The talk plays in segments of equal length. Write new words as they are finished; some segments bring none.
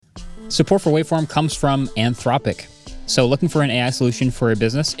Support for Waveform comes from Anthropic. So looking for an AI solution for your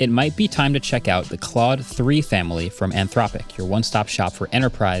business, it might be time to check out the Claude 3 family from Anthropic, your one-stop shop for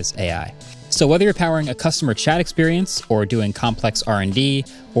enterprise AI. So whether you're powering a customer chat experience or doing complex R&D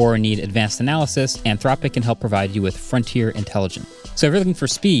or need advanced analysis, Anthropic can help provide you with frontier intelligence. So if you're looking for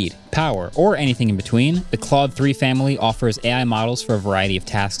speed, power, or anything in between, the Claude 3 family offers AI models for a variety of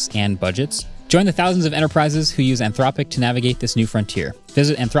tasks and budgets. Join the thousands of enterprises who use Anthropic to navigate this new frontier.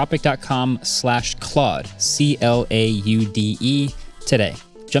 Visit anthropic.com/Claude, Claude, today.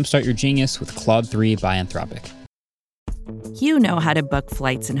 Jumpstart your genius with Claude 3 by Anthropic. You know how to book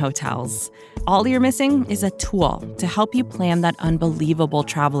flights and hotels. All you're missing is a tool to help you plan that unbelievable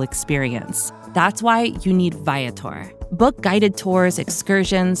travel experience. That's why you need Viator. Book guided tours,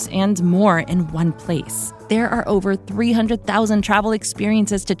 excursions, and more in one place. There are over 300,000 travel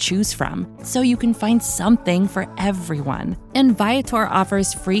experiences to choose from, so you can find something for everyone. And Viator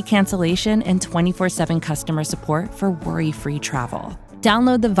offers free cancellation and 24/7 customer support for worry-free travel.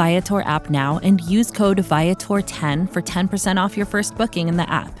 Download the Viator app now and use code Viator10 for 10% off your first booking in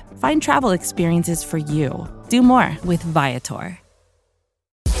the app. Find travel experiences for you. Do more with Viator.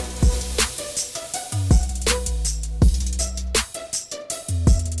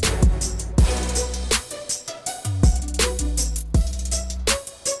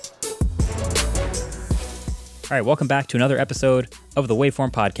 All right, welcome back to another episode of the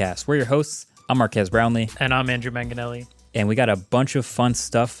Waveform Podcast. We're your hosts. I'm Marquez Brownlee. And I'm Andrew Manganelli. And we got a bunch of fun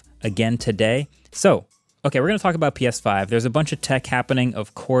stuff again today. So, okay, we're going to talk about PS5. There's a bunch of tech happening,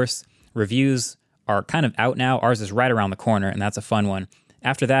 of course. Reviews are kind of out now. Ours is right around the corner, and that's a fun one.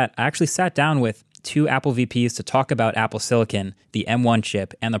 After that, I actually sat down with two Apple VPs to talk about Apple Silicon, the M1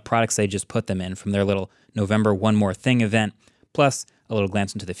 chip, and the products they just put them in from their little November One More Thing event, plus a little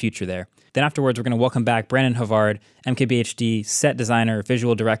glance into the future there. Then afterwards, we're going to welcome back Brandon Havard, MKBHD, set designer,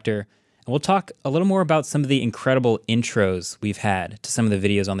 visual director, and we'll talk a little more about some of the incredible intros we've had to some of the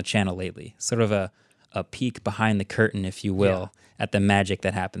videos on the channel lately. Sort of a peek behind the curtain, if you will, at the magic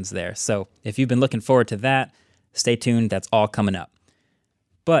that happens there. So if you've been looking forward to that, stay tuned. That's all coming up.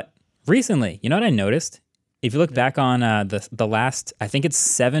 But recently, you know what I noticed? If you look back on the last, I think it's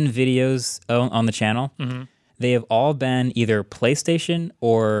 7 videos on the channel, they have all been either PlayStation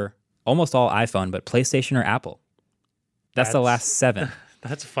or almost all iPhone, but PlayStation or Apple. That's the last 7.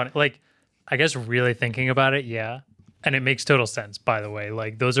 That's funny. Like, I guess really thinking about it, yeah. And it makes total sense, by the way.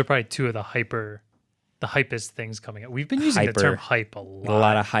 Like, those are probably two of the hypest things coming out. We've been using the term hype a lot. A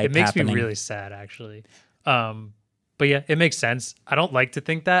lot of hype It makes happening. me really sad, actually. But yeah, it makes sense. I don't like to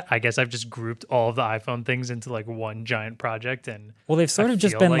think that. I guess I've just grouped all of the iPhone things into like one giant project. And well, they've sort of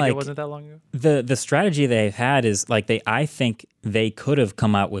just been like it wasn't that long ago. The strategy they've had is like I think they could have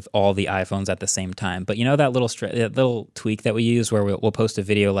come out with all the iPhones at the same time. But you know that little tweak that we use where we'll post a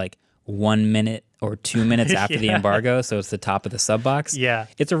video like 1 minute or 2 minutes after the embargo, so it's the top of the sub box. Yeah,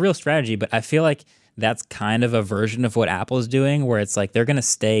 it's a real strategy, but I feel like that's kind of a version of what Apple is doing, where it's like they're going to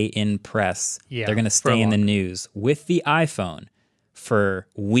stay in press. Yeah, they're going to stay in the news with the iPhone for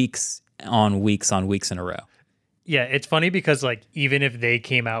weeks on weeks in a row. Yeah, it's funny because like even if they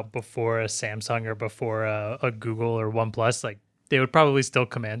came out before a Samsung or before a Google or OnePlus, like they would probably still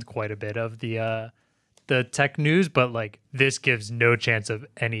command quite a bit of the tech news. But like this gives no chance of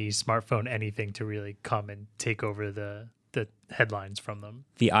any smartphone anything to really come and take over the headlines from them.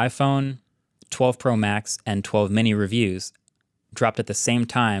 The iPhone 12 Pro Max and 12 mini reviews dropped at the same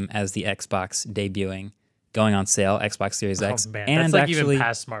time as the Xbox debuting, going on sale, Xbox Series X. Oh man, and that's like actually, even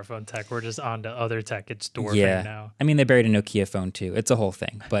past smartphone tech. We're just on to other tech. It's dwarfing now. I mean, they buried a Nokia phone too. It's a whole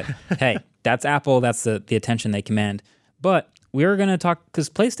thing. But hey, that's Apple. That's the attention they command. But we were going to talk, because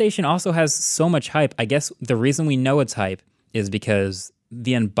PlayStation also has so much hype. I guess the reason we know it's hype is because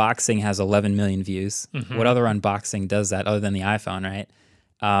the unboxing has 11 million views. Mm-hmm. What other unboxing does that other than the iPhone, right?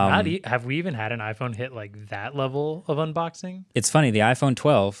 Have we even had an iPhone hit like that level of unboxing? It's funny. The iPhone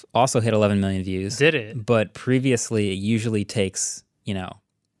 12 also hit 11 million views. Did it? But previously, it usually takes,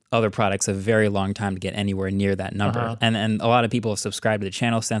 other products a very long time to get anywhere near that number. Uh-huh. And a lot of people have subscribed to the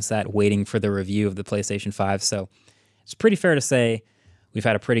channel since that, waiting for the review of the PlayStation 5. So it's pretty fair to say we've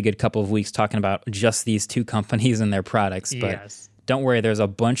had a pretty good couple of weeks talking about just these two companies and their products. But yes. Don't worry, there's a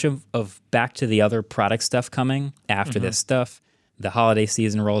bunch of back to the other product stuff coming after this stuff. The holiday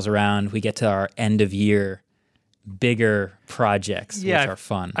season rolls around. We get to our end of year bigger projects, which are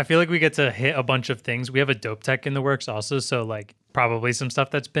fun. I feel like we get to hit a bunch of things. We have a dope tech in the works also, so like probably some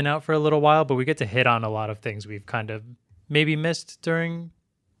stuff that's been out for a little while, but we get to hit on a lot of things we've kind of maybe missed during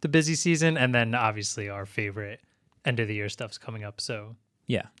the busy season, and then obviously our favorite end of the year stuff's coming up. So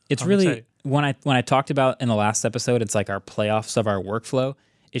yeah, it's really excited. When I talked about in the last episode, it's like our playoffs of our workflow.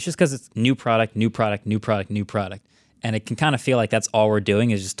 It's just because it's new product, new product, new product, new product. And it can kind of feel like that's all we're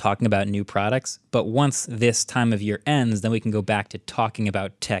doing is just talking about new products. But once this time of year ends, then we can go back to talking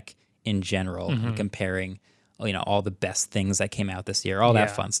about tech in general and comparing, all the best things that came out this year, all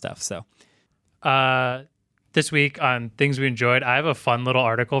that fun stuff. So, this week on things we enjoyed, I have a fun little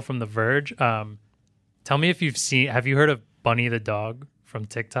article from The Verge. Tell me if have you heard of Bunny the dog from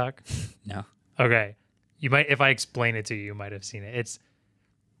TikTok? No. Okay. You might, if I explain it to you, you might have seen it. It's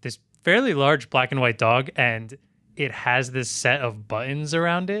this fairly large black and white dog, and it has this set of buttons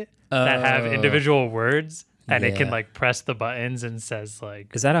around it that have individual words, and it can like press the buttons and says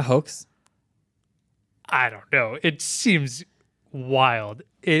like... Is that a hoax? I don't know. It seems wild.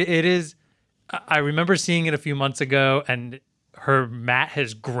 It is. I remember seeing it a few months ago, and her mat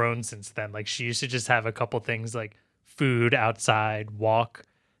has grown since then. Like, she used to just have a couple things like food, outside, walk.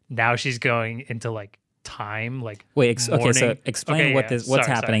 Now she's going into like time, like wait. Okay, so explain what's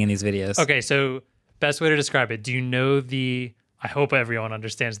happening in these videos. Okay, so best way to describe it. Do you know I hope everyone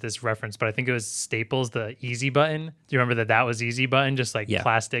understands this reference, but I think it was Staples, the easy button. Do you remember that was easy button? Just like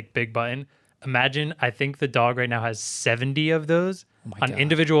plastic big button. Imagine, I think the dog right now has 70 of those on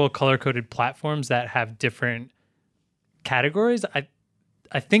individual color-coded platforms that have different categories.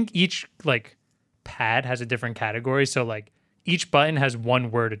 I think each like pad has a different category. So like each button has one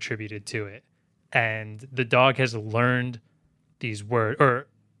word attributed to it. And the dog has learned these words, or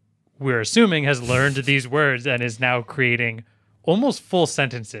we're assuming has learned these words and is now creating almost full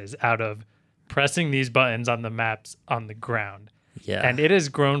sentences out of pressing these buttons on the maps on the ground. Yeah. And it has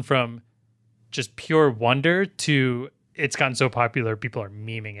grown from just pure wonder to it's gotten so popular people are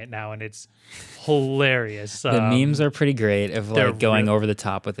memeing it now, and it's hilarious. The memes are pretty great of like going over the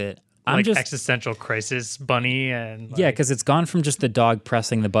top with it. I'm like just existential crisis bunny, and yeah, because it's gone from just the dog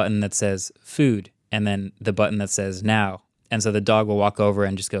pressing the button that says food and then the button that says now, and so the dog will walk over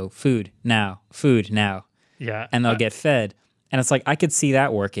and just go food now, yeah, and they'll get fed, and it's like I could see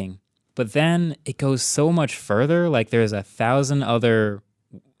that working, but then it goes so much further. Like there's 1,000 other.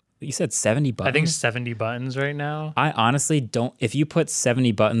 You said 70 buttons? I think 70 buttons right now. I honestly don't... If you put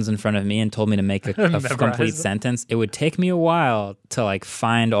 70 buttons in front of me and told me to make a complete sentence, it would take me a while to like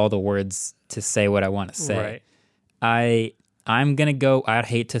find all the words to say what I want to say. Right. I'm going to go... I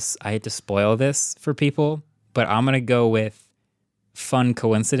hate to spoil this for people, but I'm going to go with fun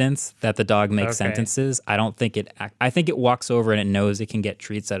coincidence that the dog makes sentences. I think it walks over and it knows it can get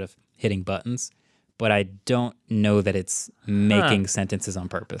treats out of hitting buttons. But I don't know that it's making sentences on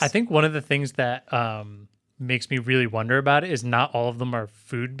purpose. I think one of the things that makes me really wonder about it is not all of them are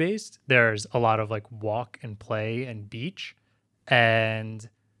food-based. There's a lot of like walk and play and beach. And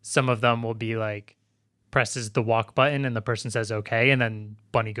some of them will be like presses the walk button and the person says okay, and then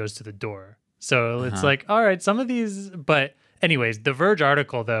Bunny goes to the door. So it's like, all right, some of these... But anyways, the Verge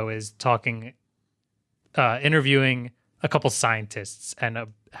article, though, is interviewing a couple scientists and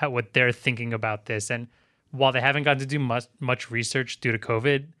what they're thinking about this. And while they haven't gotten to do much research due to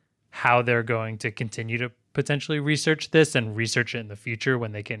COVID, how they're going to continue to potentially research this and research it in the future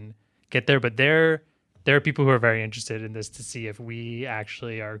when they can get there. But there are people who are very interested in this to see if we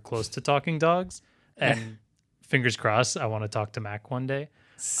actually are close to talking dogs. And fingers crossed, I want to talk to Mac one day.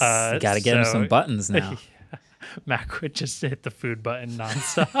 Got to get him some buttons now. Yeah, Mac would just hit the food button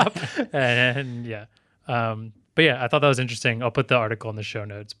nonstop. and yeah. But yeah, I thought that was interesting. I'll put the article in the show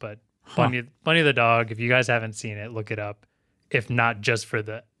notes. But Bunny the dog, if you guys haven't seen it, look it up. If not just for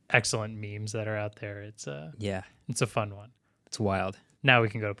the excellent memes that are out there, it's a fun one. It's wild. Now we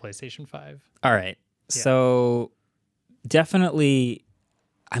can go to PlayStation 5. All right. Yeah. So definitely,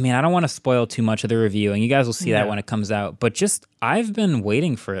 I mean, I don't want to spoil too much of the review, and you guys will see that when it comes out. But just I've been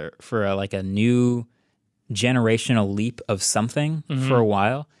waiting for a new generational leap of something for a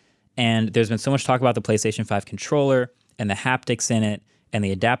while. And there's been so much talk about the PlayStation 5 controller and the haptics in it and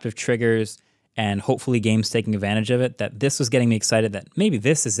the adaptive triggers and hopefully games taking advantage of it, that this was getting me excited that maybe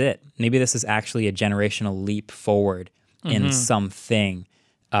this is it. Maybe this is actually a generational leap forward in something.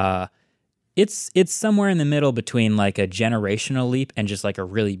 It's somewhere in the middle between like a generational leap and just like a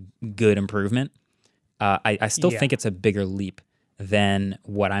really good improvement. I still think it's a bigger leap than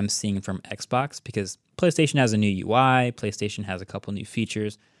what I'm seeing from Xbox because PlayStation has a new UI, PlayStation has a couple new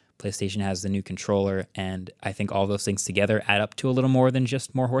features, PlayStation has the new controller, and I think all those things together add up to a little more than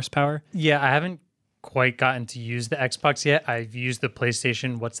just more horsepower. Yeah, I haven't quite gotten to use the Xbox yet. I've used the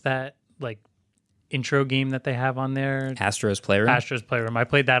PlayStation. What's that like intro game that they have on there? Astro's Playroom. I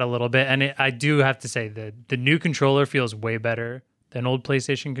played that a little bit, and I do have to say that the new controller feels way better than old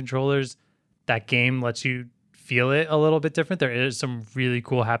PlayStation controllers. That game lets you feel it a little bit different. There is some really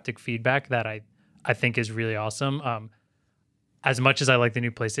cool haptic feedback that I think is really awesome. as much as I like the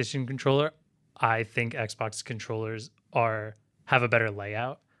new PlayStation controller, I think Xbox controllers have a better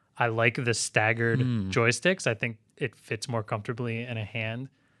layout. I like the staggered joysticks. I think it fits more comfortably in a hand.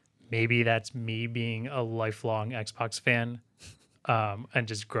 Maybe that's me being a lifelong Xbox fan and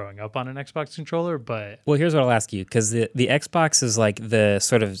just growing up on an Xbox controller. But well, here's what I'll ask you, because the Xbox is like the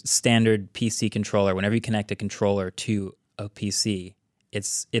sort of standard PC controller. Whenever you connect a controller to a PC,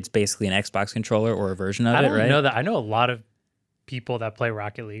 it's basically an Xbox controller or a version of it, right? I don't know that. I know a lot of people that play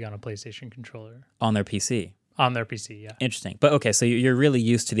Rocket League on a PlayStation controller. On their PC. On their PC, yeah. Interesting. But okay, so you're really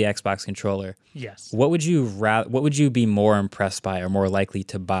used to the Xbox controller. Yes. What would you be more impressed by or more likely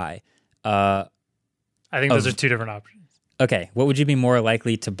to buy? I think those are two different options. Okay, what would you be more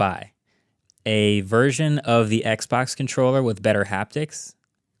likely to buy? A version of the Xbox controller with better haptics,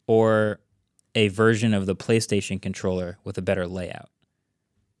 or a version of the PlayStation controller with a better layout?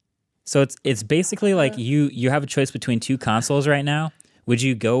 So it's basically like you have a choice between two consoles right now. Would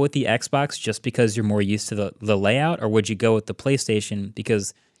you go with the Xbox just because you're more used to the layout, or would you go with the PlayStation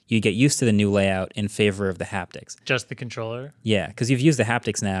because you get used to the new layout in favor of the haptics? Just the controller? Yeah, because you've used the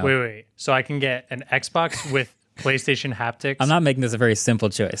haptics now. Wait. So I can get an Xbox with PlayStation haptics? I'm not making this a very simple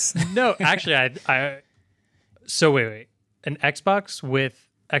choice. No, actually, So wait. An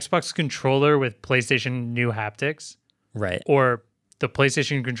Xbox controller with PlayStation new haptics? Right. Or the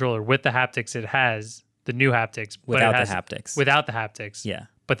PlayStation controller with the haptics it has, the new haptics. Without the haptics. Without the haptics. Yeah.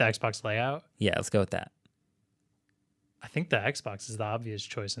 But the Xbox layout? Yeah, let's go with that. I think the Xbox is the obvious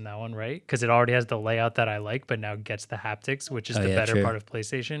choice in that one, right? Because it already has the layout that I like, but now gets the haptics, which is the better part of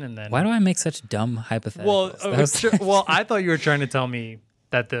PlayStation. And then why do I make such dumb hypotheticals? Well, I thought you were trying to tell me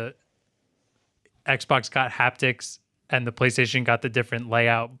that the Xbox got haptics and the PlayStation got the different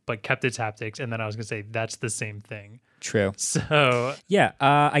layout, but kept its haptics. And then I was going to say that's the same thing. True. So yeah,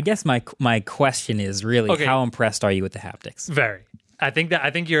 I guess my question is really how impressed are you with the haptics? Very. I think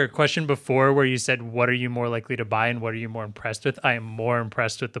your question before where you said what are you more likely to buy and what are you more impressed with? I am more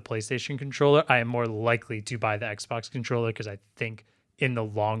impressed with the PlayStation controller. I am more likely to buy the Xbox controller because I think in the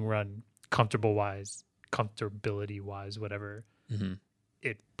long run, comfortability wise, whatever,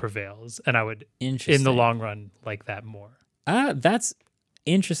 it prevails. And I would in the long run like that more. That's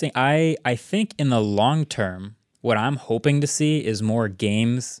interesting. I think in the long term, what I'm hoping to see is more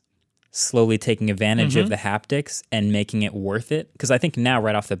games slowly taking advantage of the haptics and making it worth it. Because I think now,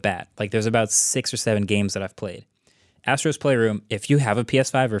 right off the bat, like there's about 6 or 7 games that I've played. Astro's Playroom, if you have a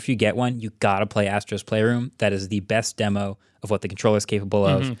PS5 or if you get one, you gotta play Astro's Playroom. That is the best demo of what the controller is capable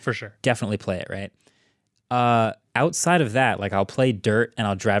of. For sure. Definitely play it, right? Outside of that, like I'll play Dirt and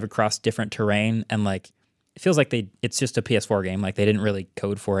I'll drive across different terrain and like it feels like it's just a PS4 game. Like they didn't really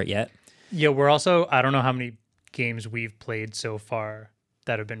code for it yet. Yeah, we're also, I don't know how many games we've played so far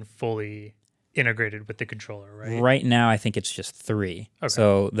that have been fully integrated with the controller, right? Right now, I think it's just 3. Okay.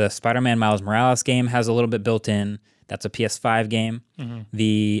 So the Spider-Man Miles Morales game has a little bit built in. That's a PS5 game.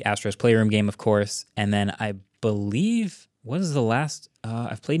 The Astro's Playroom game, of course. And then I believe, what is the last?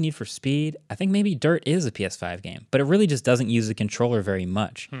 I've played Need for Speed. I think maybe Dirt is a PS5 game, but it really just doesn't use the controller very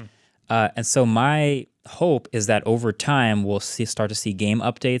much. And so my hope is that over time, we'll start to see game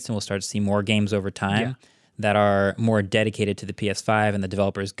updates and we'll start to see more games over time that are more dedicated to the PS5, and the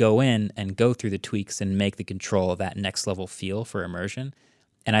developers go in and go through the tweaks and make the control that next level feel for immersion.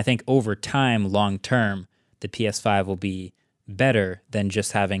 And I think over time, long term, the PS5 will be better than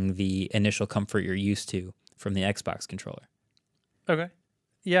just having the initial comfort you're used to from the Xbox controller. Okay.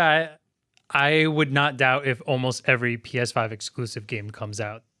 Yeah, I would not doubt if almost every PS5 exclusive game comes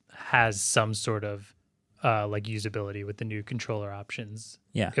out has some sort of like usability with the new controller options.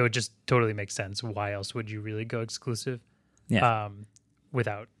 Yeah. It would just totally make sense. Why else would you really go exclusive? Yeah.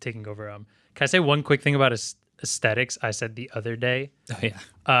 Without taking over. Can I say one quick thing about aesthetics? I said the other day. Oh, yeah.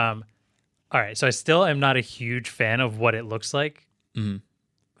 All right. So I still am not a huge fan of what it looks like.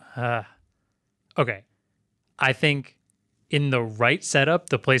 Okay. I think in the right setup,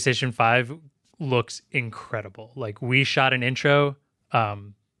 the PlayStation 5 looks incredible. Like we shot an intro,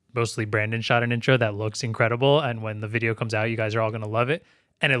 mostly Brandon shot an intro that looks incredible. And when the video comes out, you guys are all going to love it.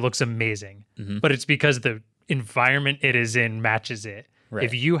 And it looks amazing. But it's because the environment it is in matches it. Right.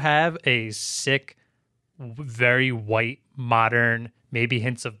 If you have a sick, very white, modern, maybe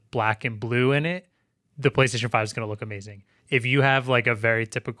hints of black and blue in it, the PlayStation 5 is going to look amazing. If you have like a very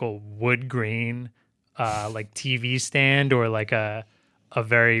typical wood grain, like TV stand or like a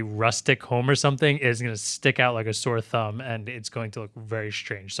very rustic home or something, is going to stick out like a sore thumb and it's going to look very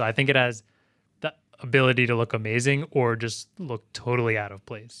strange. So I think it has the ability to look amazing or just look totally out of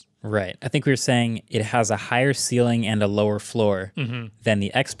place. Right. I think we were saying it has a higher ceiling and a lower floor than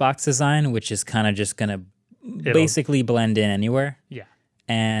the Xbox design, which is kind of just going to basically blend in anywhere. Yeah.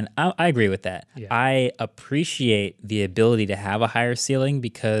 And I agree with that. Yeah. I appreciate the ability to have a higher ceiling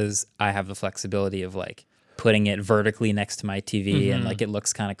because I have the flexibility of like putting it vertically next to my TV and like it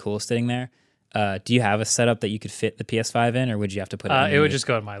looks kind of cool sitting there. Do you have a setup that you could fit the PS5 in, or would you have to put it in? It would just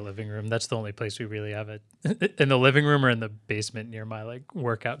go in my living room. That's the only place we really have it. In the living room or in the basement near my like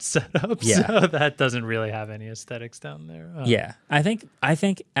workout setup. Yeah. So that doesn't really have any aesthetics down there. Yeah. I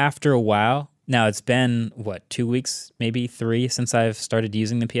think after a while, now it's been, 2 weeks, maybe 3 since I've started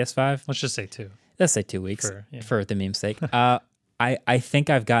using the PS5. Let's just say 2. Let's say 2 weeks for the meme's sake. I think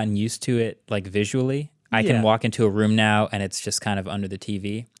I've gotten used to it like visually. I can walk into a room now and it's just kind of under the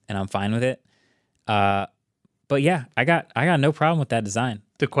TV and I'm fine with it. But yeah, I got no problem with that design.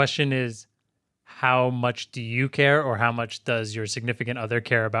 The question is, how much do you care, or how much does your significant other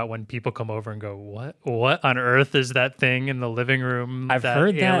care about when people come over and go, what on earth is that thing in the living room? I've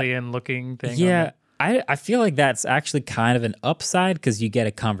heard that alien looking thing. Yeah. I feel like that's actually kind of an upside because you get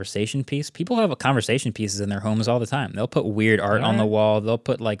a conversation piece. People have conversation pieces in their homes all the time. They'll put weird art on the wall. They'll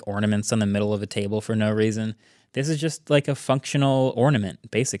put like ornaments on the middle of a table for no reason. This is just like a functional ornament,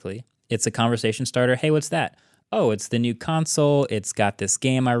 basically. It's a conversation starter. Hey, what's that? Oh, it's the new console. It's got this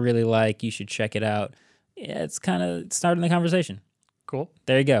game I really like. You should check it out. Yeah, it's kind of starting the conversation. Cool.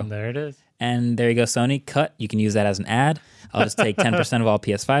 There you go. And there it is. And there you go, Sony. Cut. You can use that as an ad. I'll just take 10% of all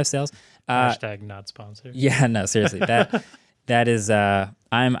PS5 sales. Hashtag not sponsored. Yeah, no, seriously. That is,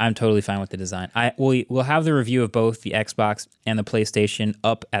 I'm totally fine with the design. We'll have the review of both the Xbox and the PlayStation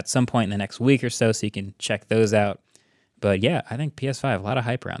up at some point in the next week or so you can check those out. But yeah, I think PS5, a lot of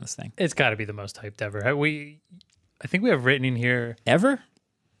hype around this thing. It's got to be the most hyped ever. I think we have written in here... Ever?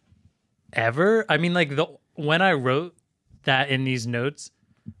 I mean, like, when I wrote that in these notes,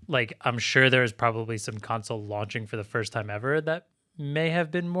 like, I'm sure there's probably some console launching for the first time ever that may have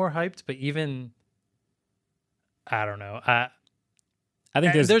been more hyped, but even... I don't know. I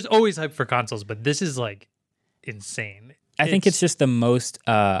think there's always hype for consoles, but this is, like, insane. I think it's just the most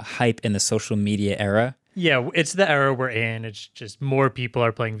hype in the social media era. Yeah, it's the era we're in. It's just more people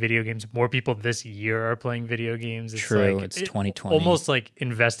are playing video games. More people this year are playing video games. It's True, like, it's 2020. Almost like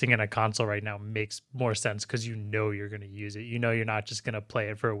investing in a console right now makes more sense because you know you're going to use it. You know you're not just going to play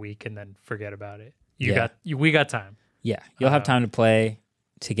it for a week and then forget about it. We got time. Yeah, you'll have time to play,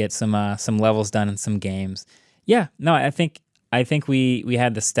 to get some levels done in some games. Yeah, no, I think we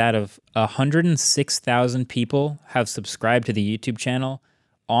had the stat of 106,000 people have subscribed to the YouTube channel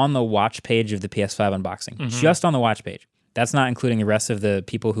on the watch page of the PS5 unboxing, just on the watch page. That's not including the rest of the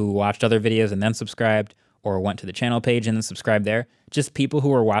people who watched other videos and then subscribed, or went to the channel page and then subscribed there. Just people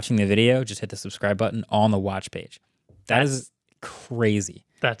who are watching the video just hit the subscribe button on the watch page. That's crazy.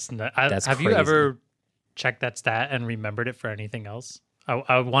 That's crazy. Have you ever checked that stat and remembered it for anything else?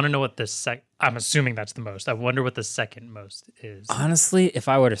 I want to know what I'm assuming that's the most. I wonder what the second most is. Honestly, if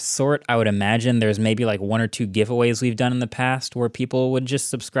I were to sort, I would imagine there's maybe like 1 or 2 giveaways we've done in the past where people would just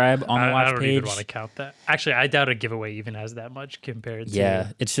subscribe on the watch page. I don't even want to count that. Actually, I doubt a giveaway even has that much compared to...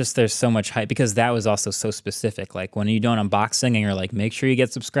 Yeah, it's just there's so much hype because that was also so specific. Like when you do an unboxing and you're like, make sure you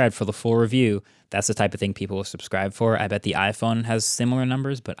get subscribed for the full review, that's the type of thing people will subscribe for. I bet the iPhone has similar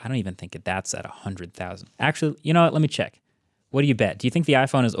numbers, but I don't even think that's at 100,000. Actually, you know what? Let me check. What do you bet? Do you think the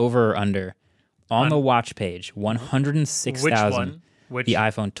iPhone is over or under on the watch page? 106,000. Which one? The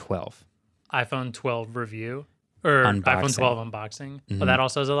iPhone 12. iPhone 12 review or unboxing. iPhone 12 unboxing. But that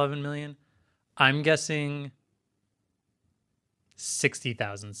also has 11 million. I'm guessing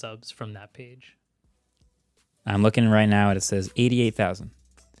 60,000 subs from that page. I'm looking right now and it says 88,000.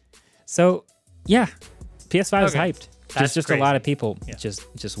 So, yeah, PS5 is hyped. There's just crazy. A lot of people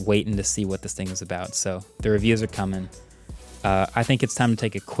just waiting to see what this thing is about. So the reviews are coming. I think it's time to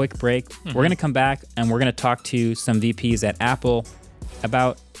take a quick break. We're going to come back and we're going to talk to some VPs at Apple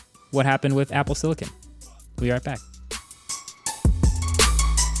about what happened with Apple Silicon. We'll be right back.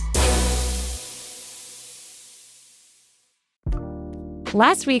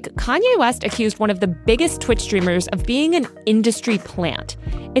 Last week, Kanye West accused one of the biggest Twitch streamers of being an industry plant.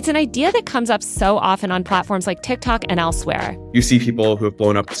 It's an idea that comes up so often on platforms like TikTok and elsewhere. You see people who have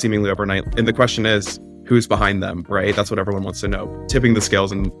blown up seemingly overnight, and the question is, who's behind them, right? That's what everyone wants to know. Tipping the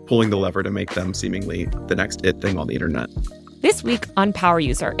scales and pulling the lever to make them seemingly the next it thing on the internet. This week on Power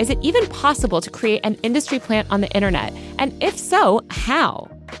User, is it even possible to create an industry plant on the internet? And if so, how?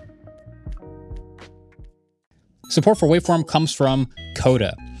 Support for Waveform comes from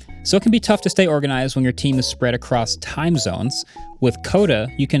Coda. So it can be tough to stay organized when your team is spread across time zones. With Coda,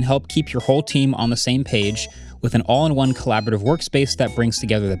 you can help keep your whole team on the same page with an all-in-one collaborative workspace that brings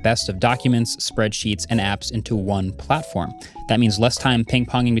together the best of documents, spreadsheets, and apps into one platform. That means less time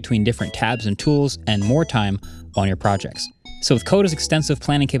ping-ponging between different tabs and tools and more time on your projects. So with Coda's extensive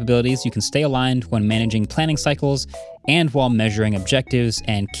planning capabilities, you can stay aligned when managing planning cycles and while measuring objectives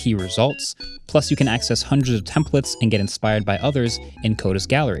and key results. Plus, you can access hundreds of templates and get inspired by others in Coda's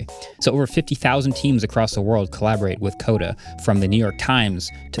gallery. So over 50,000 teams across the world collaborate with Coda, from the New York Times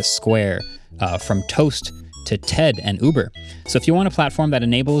to Square, from Toast to TED and Uber. So if you want a platform that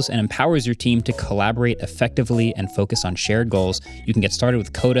enables and empowers your team to collaborate effectively and focus on shared goals, you can get started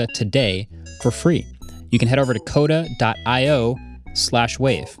with Coda today for free. You can head over to coda.io/wave.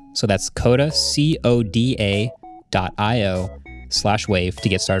 So that's Coda, CODA.io/wave to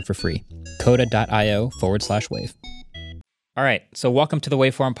get started for free. Coda.io/wave. All right, so welcome to the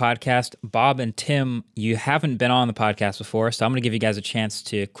Waveform podcast. Bob and Tim, you haven't been on the podcast before, so I'm going to give you guys a chance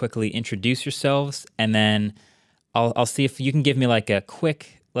to quickly introduce yourselves, and then I'll see if you can give me like a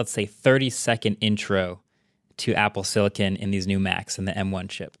quick, let's say 30-second intro to Apple Silicon in these new Macs and the M1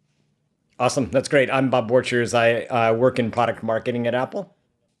 chip. Awesome. That's great. I'm Bob Borchers. I work in product marketing at Apple.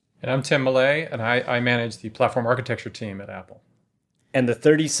 And I'm Tim Millet, and I manage the platform architecture team at Apple. And the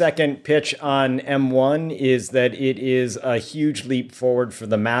 30-second pitch on M1 is that it is a huge leap forward for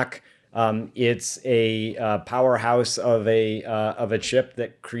the Mac. It's a powerhouse of a chip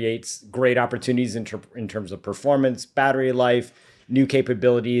that creates great opportunities in terms of performance, battery life, new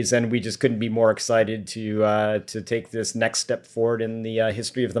capabilities, and we just couldn't be more excited to take this next step forward in the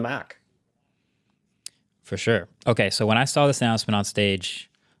history of the Mac. For sure. Okay, so when I saw this announcement on stage,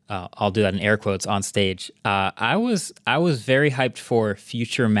 I'll do that in air quotes, on stage, I was very hyped for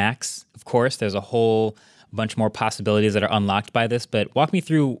future Macs. Of course, there's a whole bunch more possibilities that are unlocked by this, but walk me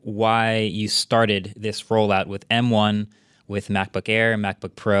through why you started this rollout with M1, with MacBook Air,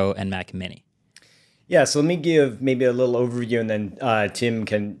 MacBook Pro, and Mac Mini. Yeah, so let me give maybe a little overview, and then Tim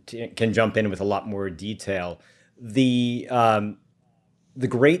can jump in with a lot more detail. The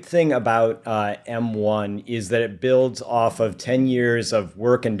great thing about M1 is that it builds off of 10 years of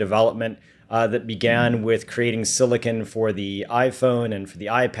work and development that began with creating silicon for the iPhone and for the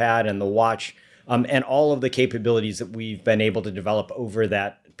iPad and the watch, and all of the capabilities that we've been able to develop over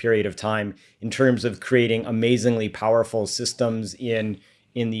that period of time in terms of creating amazingly powerful systems in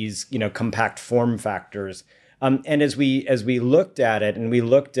these compact form factors. And as we looked at it, and we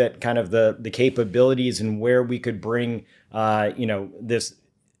looked at kind of the capabilities and where we could bring this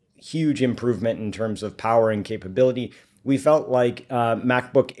huge improvement in terms of power and capability, we felt like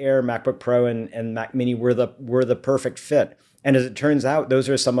MacBook Air, MacBook Pro, and Mac Mini were the perfect fit. And as it turns out, those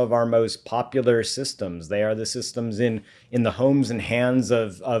are some of our most popular systems. They are the systems in the homes and hands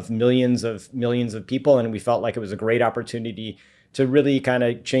of millions of people, and we felt like it was a great opportunity to really kind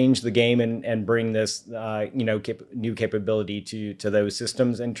of change the game and bring this new capability to those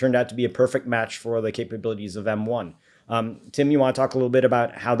systems, and turned out to be a perfect match for the capabilities of M1. Tim, you want to talk a little bit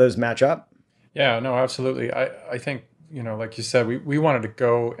about how those match up? Yeah, no, absolutely. I think, like you said, we wanted to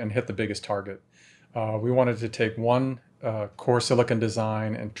go and hit the biggest target. We wanted to take one core silicon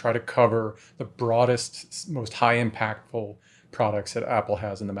design and try to cover the broadest, most high impactful products that Apple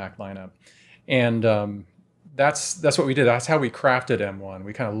has in the Mac lineup. And that's what we did. That's how we crafted M1.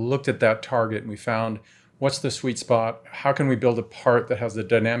 We kind of looked at that target and we found what's the sweet spot? How can we build a part that has the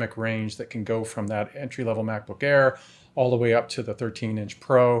dynamic range that can go from that entry-level MacBook Air all the way up to the 13-inch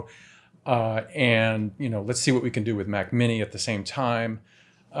Pro? And let's see what we can do with Mac Mini at the same time.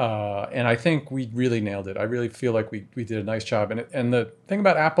 And I think we really nailed it. I really feel like we did a nice job. And the thing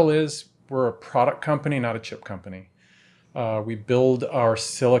about Apple is we're a product company, not a chip company. We build our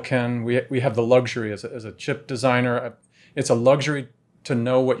silicon. We have the luxury as a chip designer. It's a luxury to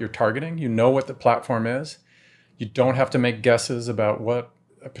know what you're targeting. You know what the platform is. You don't have to make guesses about what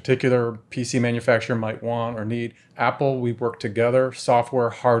a particular PC manufacturer might want or need. Apple, we work together,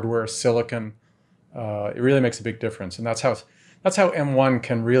 software, hardware, silicon. It really makes a big difference. And that's how M1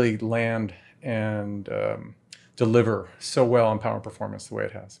 can really land and deliver so well on power and performance the way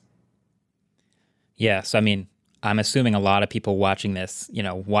it has. Yeah, so I mean, I'm assuming a lot of people watching this,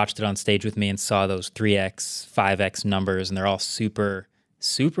 watched it on stage with me and saw those 3x, 5x numbers, and they're all super,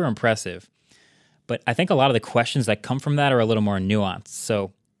 super impressive. But I think a lot of the questions that come from that are a little more nuanced.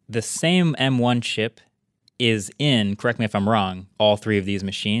 So the same M1 chip is in, correct me if I'm wrong, all three of these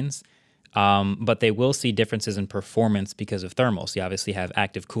machines, but they will see differences in performance because of thermals. You obviously have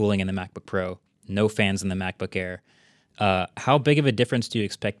active cooling in the MacBook Pro, no fans in the MacBook Air. How big of a difference do you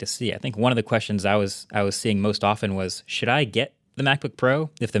expect to see? I think one of the questions I was seeing most often was, should I get the MacBook Pro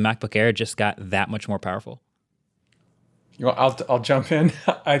if the MacBook Air just got that much more powerful? I'll jump in.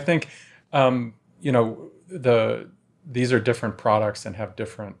 I think, these are different products and have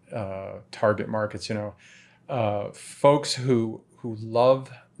different target markets. Folks who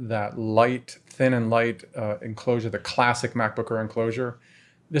love that light, thin and light enclosure, the classic MacBook Air enclosure.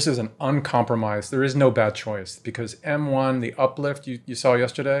 This is an uncompromised. There is no bad choice because M1, the uplift you saw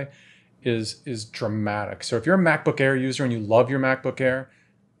yesterday, is dramatic. So if you're a MacBook Air user and you love your MacBook Air,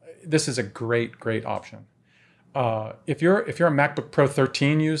 this is a great option. If you're a MacBook Pro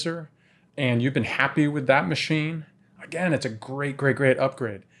 13 user and you've been happy with that machine, again, it's a great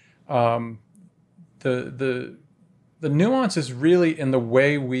upgrade. The nuance is really in the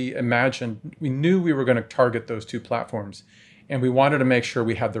way we imagined. We knew we were going to target those two platforms, and we wanted to make sure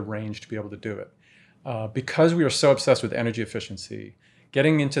we had the range to be able to do it. Because we were so obsessed with energy efficiency,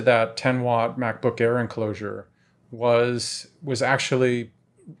 getting into that 10-watt MacBook Air enclosure was actually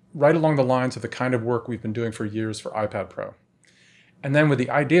right along the lines of the kind of work we've been doing for years for iPad Pro. And then with the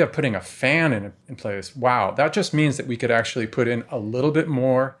idea of putting a fan in place, wow, that just means that we could actually put in a little bit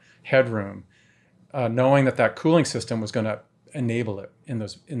more headroom, knowing that cooling system was going to enable it in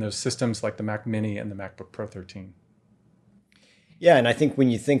those systems like the Mac Mini and the MacBook Pro 13. Yeah, and I think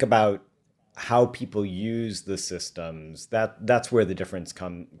when you think about how people use the systems, that's where the difference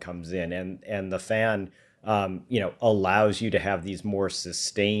comes in, and the fan, allows you to have these more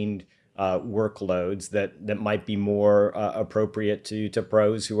sustained workloads that might be more appropriate to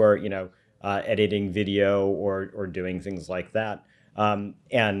pros who are editing video or doing things like that.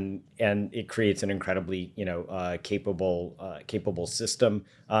 And it creates an incredibly capable system.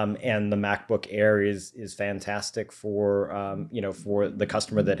 And the MacBook Air is fantastic for for the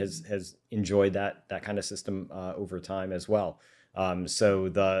customer that has enjoyed that kind of system over time as well.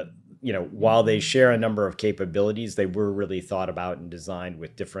 So while they share a number of capabilities, they were really thought about and designed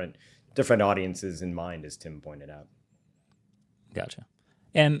with different audiences in mind, as Tim pointed out. Gotcha.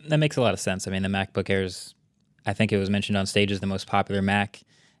 And that makes a lot of sense. I mean, the MacBook Air's, I think it was mentioned on stage, as the most popular Mac.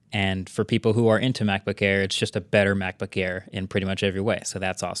 And for people who are into MacBook Air, it's just a better MacBook Air in pretty much every way. So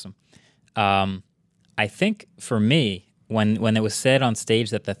that's awesome. I think for me, when it was said on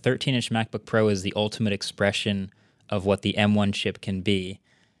stage that the 13-inch MacBook Pro is the ultimate expression of what the M1 chip can be,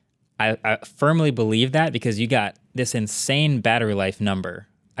 I firmly believe that, because you got this insane battery life number.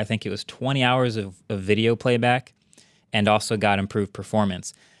 I think it was 20 hours of video playback, and also got improved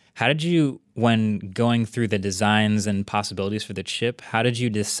performance. How did you, when going through the designs and possibilities for the chip, how did you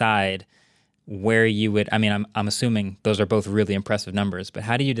decide where you would, I mean, I'm assuming those are both really impressive numbers, but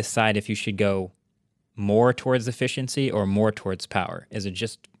how do you decide if you should go more towards efficiency or more towards power? Is it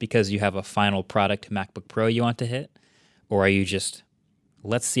just because you have a final product MacBook Pro you want to hit? Or are you just,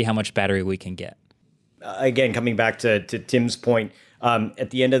 let's see how much battery we can get? Again, coming back to Tim's point, at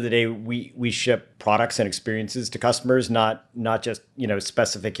the end of the day, we ship products and experiences to customers, not just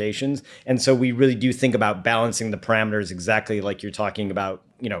specifications. And so we really do think about balancing the parameters exactly like you're talking about.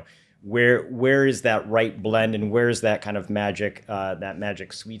 Where is that right blend, and where is that kind of magic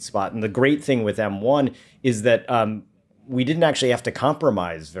sweet spot? And the great thing with M1 is that we didn't actually have to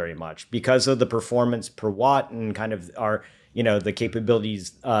compromise very much because of the performance per watt and kind of our the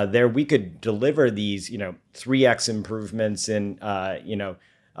capabilities there. We could deliver these 3x improvements in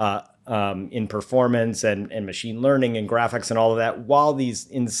performance and machine learning and graphics and all of that, while these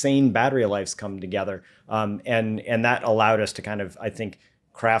insane battery lives come together, and that allowed us to kind of, I think,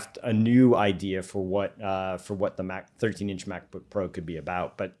 craft a new idea for what the 13-inch MacBook Pro could be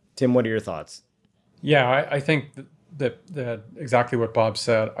about. But Tim, what are your thoughts? Yeah, I think that exactly what Bob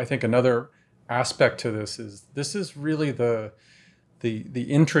said. I think another aspect to this is really the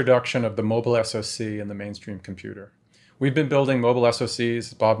introduction of the mobile SoC in the mainstream computer. We've been building mobile SoCs,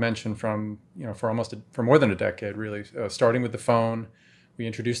 as Bob mentioned, for more than a decade, really, starting with the phone. We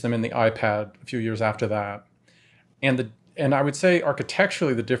introduced them in the iPad a few years after that. And I would say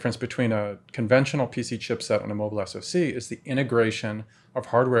architecturally, the difference between a conventional PC chipset and a mobile SoC is the integration of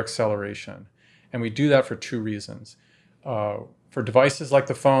hardware acceleration. And we do that for two reasons. For devices like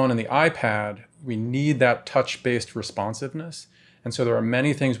the phone and the iPad, we need that touch-based responsiveness. And so there are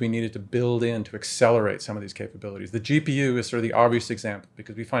many things we needed to build in to accelerate some of these capabilities. The GPU is sort of the obvious example,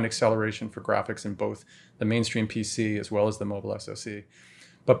 because we find acceleration for graphics in both the mainstream PC as well as the mobile SoC.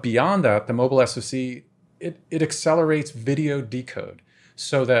 But beyond that, the mobile SoC, it accelerates video decode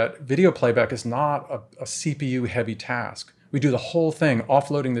so that video playback is not a CPU-heavy task. We do the whole thing,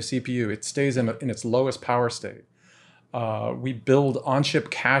 offloading the CPU. It stays in its lowest power state. We build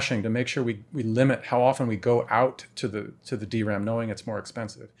on-chip caching to make sure we limit how often we go out to the DRAM, knowing it's more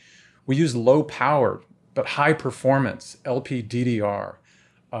expensive. We use low power but high performance LPDDR.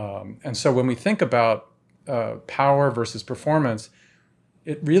 And so when we think about power versus performance,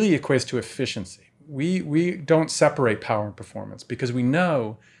 it really equates to efficiency. we don't separate power and performance because we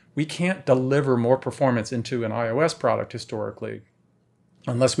know we can't deliver more performance into an iOS product historically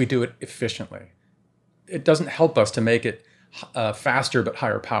unless we do it efficiently. It doesn't help us to make it faster but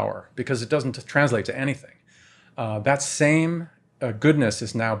higher power because it doesn't translate to anything. That same goodness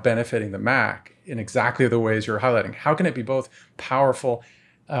is now benefiting the Mac in exactly the ways you're highlighting. How can it be both powerful,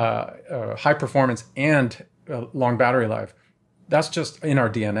 high performance, and long battery life? That's just in our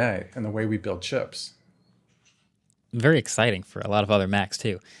DNA and the way we build chips. Very exciting for a lot of other Macs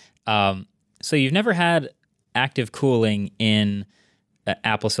too. So you've never had active cooling in an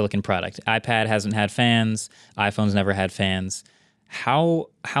Apple Silicon product. iPad hasn't had fans. iPhone's never had fans. How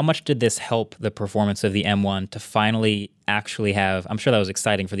much did this help the performance of the M1 to finally actually have? I'm sure that was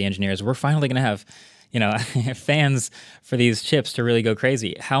exciting for the engineers. We're finally going to have, fans for these chips to really go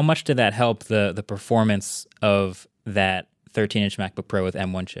crazy. How much did that help the performance of that 13-inch MacBook Pro with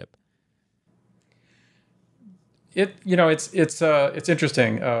M1 chip? It's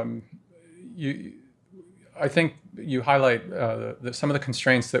interesting. I think you highlight some of the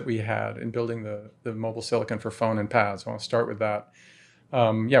constraints that we had in building the mobile silicon for phone and pads. I want to start with that.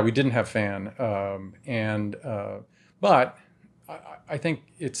 We didn't have fan, but I think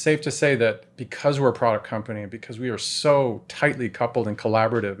it's safe to say that because we're a product company and because we are so tightly coupled and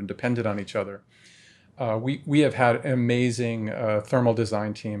collaborative and dependent on each other, we have had an amazing thermal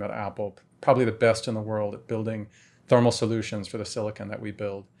design team at Apple, probably the best in the world at building thermal solutions for the silicon that we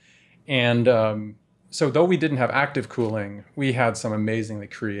build. And so though we didn't have active cooling, we had some amazingly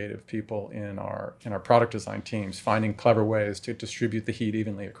creative people in our product design teams finding clever ways to distribute the heat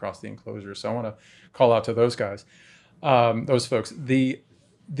evenly across the enclosure. So I want to call out to those guys, those folks. The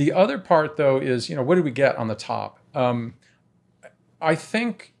other part though is, what did we get on the top? I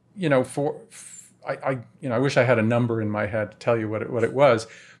think, I wish I had a number in my head to tell you what it was,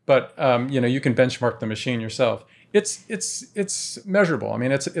 but you can benchmark the machine yourself. It's measurable. I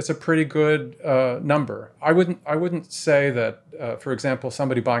mean, it's a pretty good number. I wouldn't say that, for example,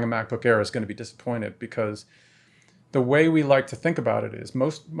 somebody buying a MacBook Air is going to be disappointed because the way we like to think about it is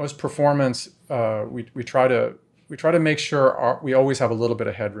most performance. We try to make sure we always have a little bit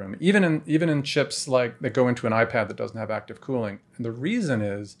of headroom, even in chips like that go into an iPad that doesn't have active cooling. And the reason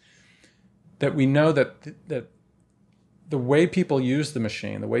is that we know that the way people use the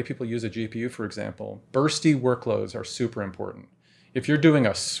machine, the way people use a GPU, for example, bursty workloads are super important. If you're doing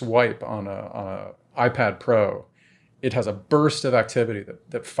a swipe on a iPad Pro, it has a burst of activity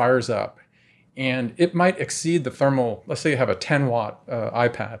that fires up, and it might exceed the thermal. Let's say you have a 10-watt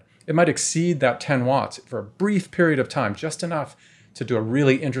iPad. It might exceed that 10 watts for a brief period of time, just enough to do a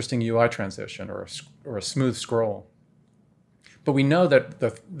really interesting UI transition or a smooth scroll. But we know that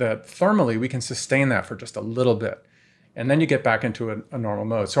that thermally we can sustain that for just a little bit. And then you get back into a normal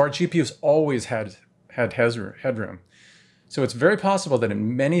mode. So our GPUs always had headroom. So it's very possible that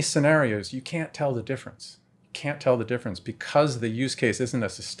in many scenarios, you can't tell the difference. You can't tell the difference because the use case isn't a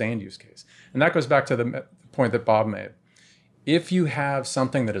sustained use case. And that goes back to the point that Bob made. If you have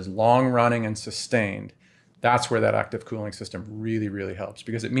something that is long running and sustained, that's where that active cooling system really, really helps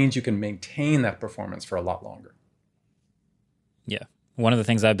because it means you can maintain that performance for a lot longer. Yeah. One of the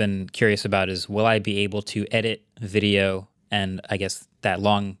things I've been curious about is, will I be able to edit video and I guess that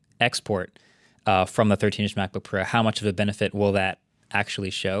long export from the 13-inch MacBook Pro? How much of a benefit will that actually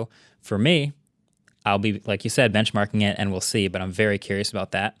show? For me, I'll be, like you said, benchmarking it and we'll see, but I'm very curious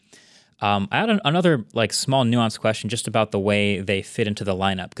about that. I had another small nuanced question just about the way they fit into the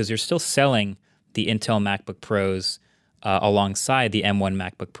lineup, because you're still selling the Intel MacBook Pros alongside the M1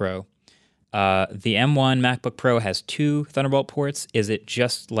 MacBook Pro. The M1 MacBook Pro has 2 Thunderbolt ports. Is it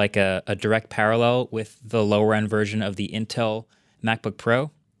just like a direct parallel with the lower end version of the Intel MacBook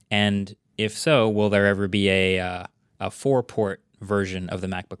Pro? And if so, will there ever be a 4-port version of the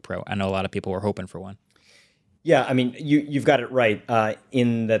MacBook Pro? I know a lot of people were hoping for one. Yeah, I mean, you've got it right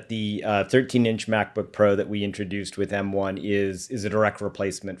in that the 13-inch MacBook Pro that we introduced with M1 is a direct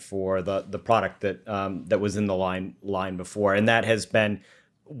replacement for the product that was in the line before, and that has been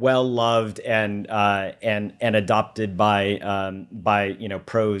well loved and adopted by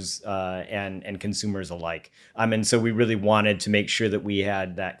pros and consumers alike. And so we really wanted to make sure that we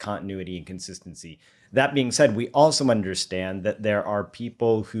had that continuity and consistency. That being said, we also understand that there are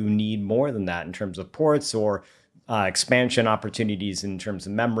people who need more than that in terms of ports or expansion opportunities in terms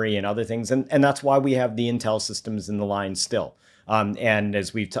of memory and other things, and that's why we have the Intel systems in the line still. And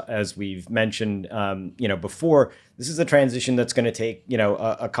as we've mentioned, before, this is a transition that's going to take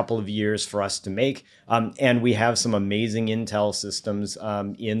a couple of years for us to make, and we have some amazing Intel systems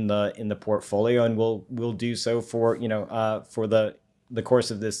in the portfolio, and we'll do so for the the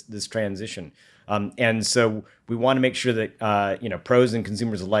course of this transition. And so we want to make sure that pros and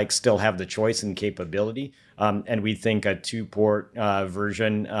consumers alike still have the choice and capability. And we think a 2-port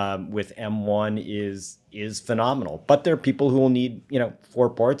version with M1 is phenomenal. But there are people who will need 4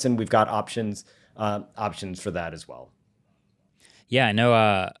 ports, and we've got options for that as well. Yeah, I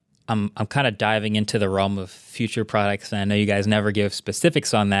know. I'm kind of diving into the realm of future products, and I know you guys never give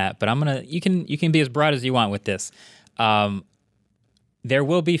specifics on that, but you can be as broad as you want with this. There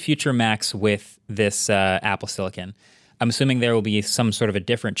will be future Macs with this Apple Silicon. I'm assuming there will be some sort of a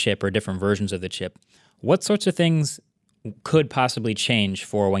different chip or different versions of the chip. What sorts of things could possibly change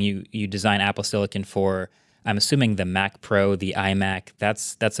for when you design Apple Silicon for, I'm assuming, the Mac Pro, the iMac?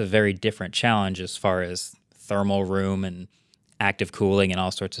 That's a very different challenge as far as thermal room and active cooling and all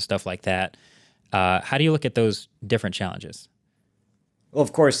sorts of stuff like that. How do you look at those different challenges? Well,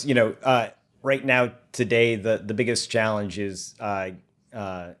 of course, right now, today, the biggest challenge is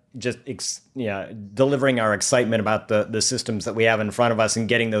delivering our excitement about the systems that we have in front of us and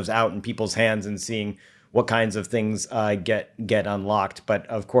getting those out in people's hands and seeing what kinds of things get unlocked. But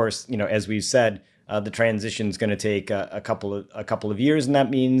of course, as we've said, the transition is going to take a couple of years, and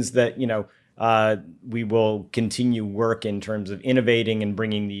that means that we will continue work in terms of innovating and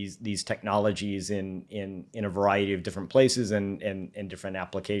bringing these technologies in a variety of different places and different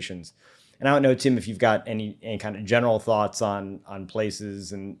applications. And I don't know, Tim, if you've got any kind of general thoughts on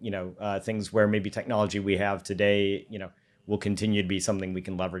places and things where maybe technology we have today will continue to be something we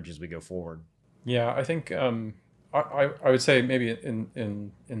can leverage as we go forward. Yeah, I think I would say maybe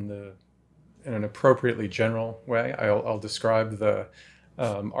in an appropriately general way, I'll describe the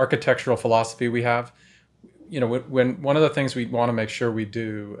architectural philosophy we have. When one of the things we want to make sure we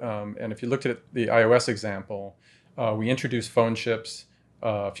do, and if you looked at the iOS example, we introduced phone chips.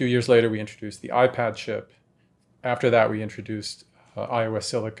 A few years later, we introduced the iPad chip. After that, we introduced iOS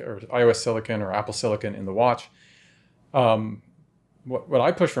Silicon or Apple Silicon in the watch. What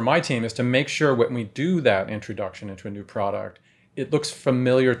I push for my team is to make sure when we do that introduction into a new product, it looks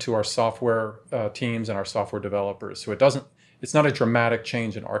familiar to our software teams and our software developers. So it's not a dramatic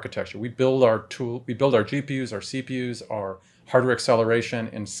change in architecture. We build our GPUs, our CPUs, our hardware acceleration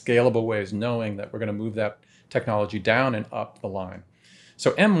in scalable ways, knowing that we're going to move that technology down and up the line.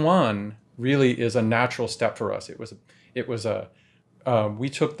 So M1 really is a natural step for us. We took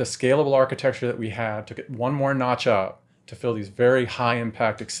the scalable architecture that we had, took it one more notch up to fill these very high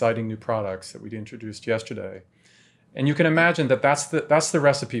impact, exciting new products that we introduced yesterday. And you can imagine that's the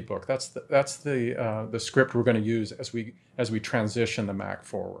recipe book. That's the script we're going to use as we transition the Mac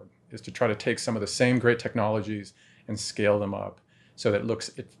forward, is to try to take some of the same great technologies and scale them up so that it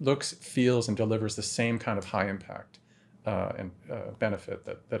looks, feels, and delivers the same kind of high impact and benefit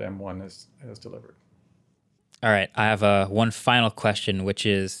that M1 has delivered. All right, I have one final question, which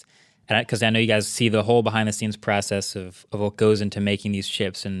is, because I know you guys see the whole behind the scenes process of what goes into making these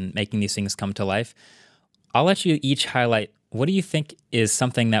chips and making these things come to life. I'll let you each highlight, what do you think is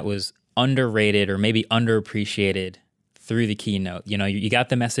something that was underrated or maybe underappreciated through the keynote? You got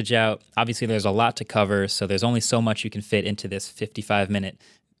the message out. Obviously, there's a lot to cover, so there's only so much you can fit into this 55-minute,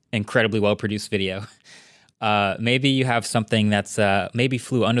 incredibly well-produced video. Maybe you have something that's maybe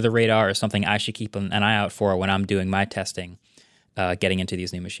flew under the radar or something I should keep an eye out for when I'm doing my testing, getting into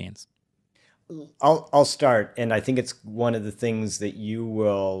these new machines. I'll start, and I think it's one of the things that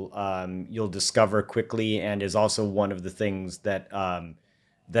you'll discover quickly, and is also one of the things that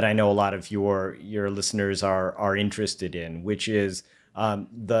I know a lot of your listeners are interested in, which is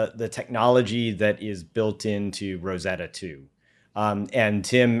the technology that is built into Rosetta 2. And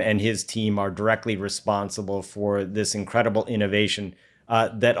Tim and his team are directly responsible for this incredible innovation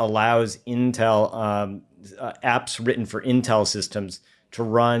that allows Intel apps written for Intel systems to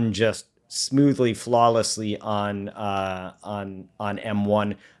run just smoothly, flawlessly on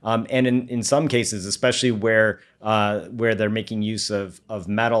M1, and in some cases, especially where they're making use of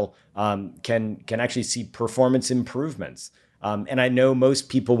metal, can actually see performance improvements. And I know most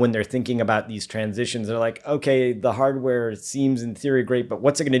people, when they're thinking about these transitions, they're like, okay, the hardware seems in theory great, but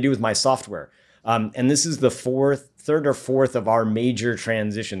what's it going to do with my software? And this is the third or fourth of our major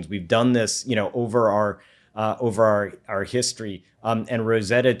transitions. We've done this, over our history. And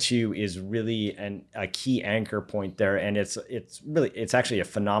Rosetta 2 is really a key anchor point there. And it's actually a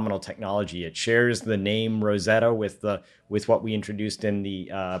phenomenal technology. It shares the name Rosetta with what we introduced in the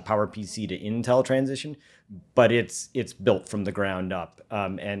PowerPC to Intel transition, but it's built from the ground up.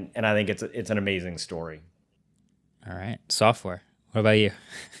 And I think it's an amazing story. All right. Software. What about you?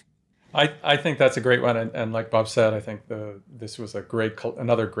 I think that's a great one. And like Bob said, I think this was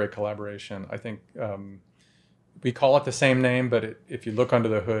another great collaboration. I think we call it the same name, but if you look under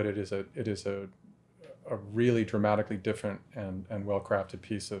the hood, it is a really dramatically different and well-crafted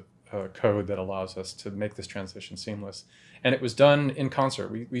piece of code that allows us to make this transition seamless. And it was done in concert.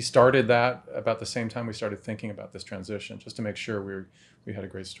 We started that about the same time we started thinking about this transition, just to make sure we had a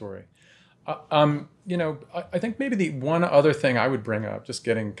great story. I think maybe the one other thing I would bring up, just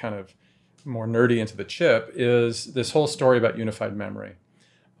getting kind of more nerdy into the chip, is this whole story about unified memory.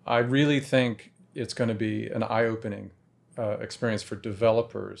 I really think it's going to be an eye-opening experience for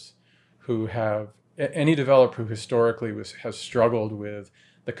developers who have, any developer who historically has struggled with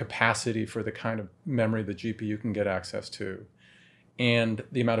the capacity for the kind of memory the GPU can get access to, and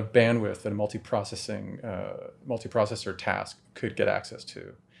the amount of bandwidth that a multiprocessor task could get access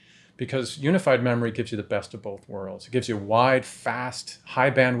to. Because unified memory gives you the best of both worlds. It gives you wide, fast, high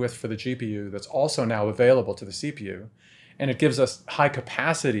bandwidth for the GPU that's also now available to the CPU. And it gives us high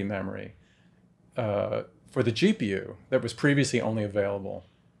capacity memory for the GPU that was previously only available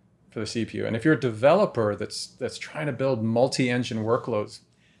for the CPU. And if you're a developer that's trying to build multi-engine workloads,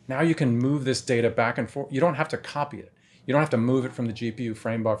 now you can move this data back and forth. You don't have to copy it. You don't have to move it from the GPU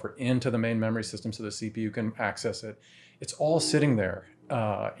frame buffer into the main memory system so the CPU can access it. It's all sitting there.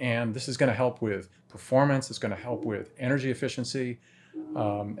 And this is going to help with performance. It's going to help with energy efficiency.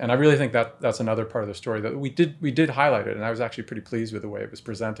 And I really think that's another part of the story that we did highlight it. And I was actually pretty pleased with the way it was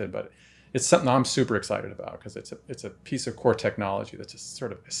presented. But it's something I'm super excited about because it's a piece of core technology that's just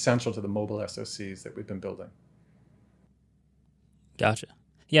sort of essential to the mobile SoCs that we've been building. Gotcha.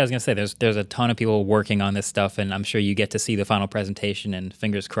 Yeah, I was going to say, there's a ton of people working on this stuff, and I'm sure you get to see the final presentation, and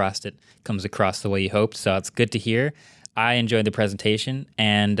fingers crossed it comes across the way you hoped. So it's good to hear. I enjoyed the presentation,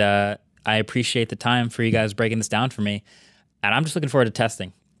 and I appreciate the time for you guys breaking this down for me. And I'm just looking forward to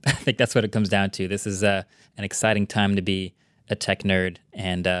testing. I think that's what it comes down to. This is an exciting time to be a tech nerd,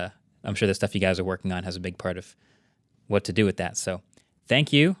 and I'm sure the stuff you guys are working on has a big part of what to do with that. So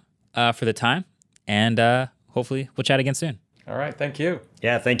thank you for the time, and hopefully we'll chat again soon. All right, thank you.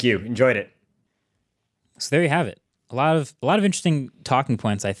 Yeah, thank you. Enjoyed it. So there you have it. A lot of interesting talking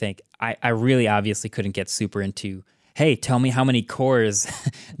points, I think. I really obviously couldn't get super into, hey, tell me how many cores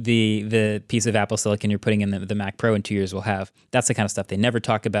the piece of Apple Silicon you're putting in the Mac Pro in 2 years will have. That's the kind of stuff they never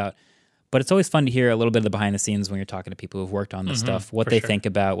talk about. But it's always fun to hear a little bit of the behind the scenes when you're talking to people who've worked on this stuff, what they think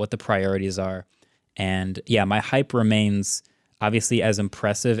about, what the priorities are. And yeah, my hype remains obviously as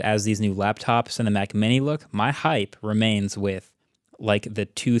impressive as these new laptops and the Mac Mini look. My hype remains with like the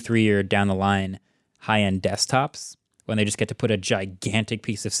 2-3 year down the line high-end desktops when they just get to put a gigantic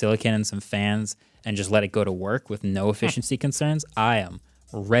piece of silicon and some fans and just let it go to work with no efficiency concerns. I am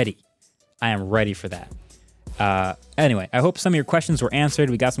ready. I am ready for that. Anyway, I hope some of your questions were answered.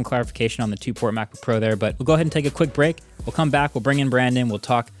 We got some clarification on the 2-port MacBook Pro there, but we'll go ahead and take a quick break. We'll come back. We'll bring in Brandon. We'll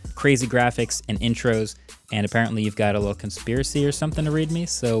talk crazy graphics and intros. And apparently you've got a little conspiracy or something to read me.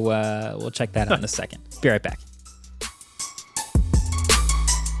 So we'll check that out in a second. Be right back.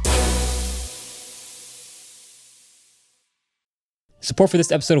 Support for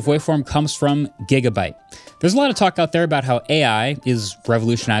this episode of Waveform comes from Gigabyte. There's a lot of talk out there about how AI is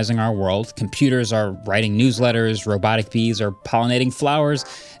revolutionizing our world. Computers are writing newsletters, robotic bees are pollinating flowers,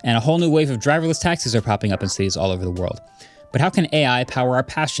 and a whole new wave of driverless taxis are popping up in cities all over the world. But how can AI power our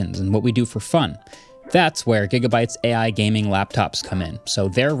passions and what we do for fun? That's where Gigabyte's AI gaming laptops come in. So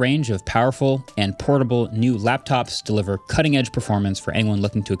their range of powerful and portable new laptops deliver cutting-edge performance for anyone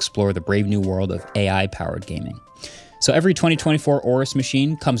looking to explore the brave new world of AI-powered gaming. So every 2024 Aorus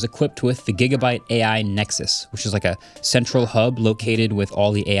machine comes equipped with the Gigabyte AI Nexus, which is like a central hub located with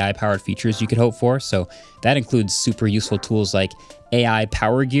all the AI-powered features you could hope for. So that includes super useful tools like AI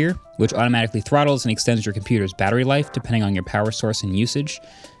Power Gear, which automatically throttles and extends your computer's battery life depending on your power source and usage.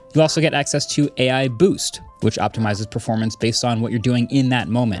 You'll also get access to AI Boost, which optimizes performance based on what you're doing in that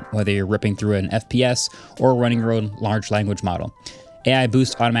moment, whether you're ripping through an FPS or running your own large language model. AI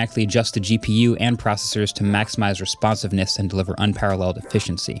Boost automatically adjusts the GPU and processors to maximize responsiveness and deliver unparalleled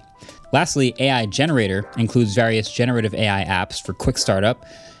efficiency. Lastly, AI Generator includes various generative AI apps for quick startup,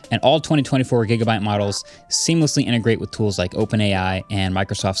 and all 2024 Gigabyte models seamlessly integrate with tools like OpenAI and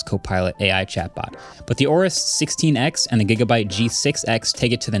Microsoft's Copilot AI chatbot. But the Aorus 16X and the Gigabyte G6X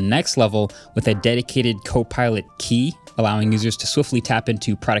take it to the next level with a dedicated Copilot key, allowing users to swiftly tap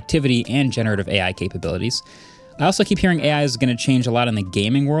into productivity and generative AI capabilities. I also keep hearing AI is going to change a lot in the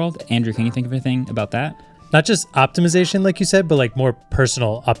gaming world. Andrew, can you think of anything about that? Not just optimization, like you said, but like more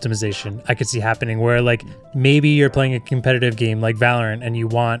personal optimization I could see happening where like maybe you're playing a competitive game like Valorant and you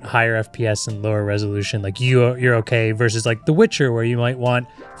want higher FPS and lower resolution. Like you're okay versus like The Witcher where you might want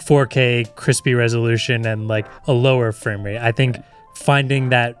 4K crispy resolution and like a lower frame rate. I think finding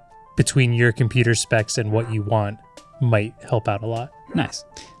that between your computer specs and what you want might help out a lot. Nice.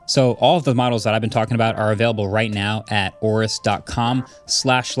 So all of the models that I've been talking about are available right now at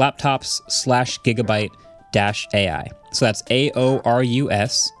aorus.com/laptops/gigabyte-AI. So that's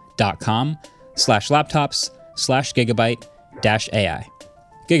aorus.com/laptops/gigabyte-AI.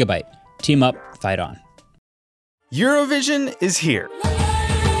 Gigabyte. Team up, fight on. Eurovision is here.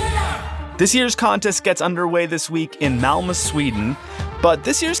 This year's contest gets underway this week in Malmö, Sweden, but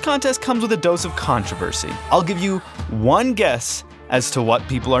this year's contest comes with a dose of controversy. I'll give you one guess as to what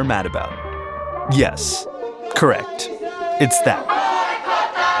people are mad about. Yes, correct. It's that.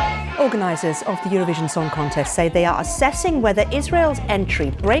 Organisers of the Eurovision Song Contest say they are assessing whether Israel's entry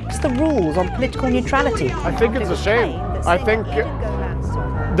breaks the rules on political neutrality. I think it's a shame. I think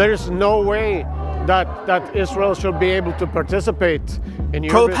there's no way that Israel should be able to participate in Eurovision.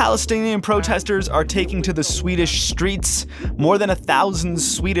 Pro-Palestinian protesters are taking to the Swedish streets. More than 1,000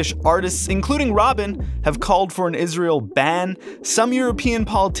 Swedish artists, including Robin, have called for an Israel ban. Some European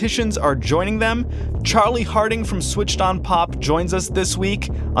politicians are joining them. Charlie Harding from Switched On Pop joins us this week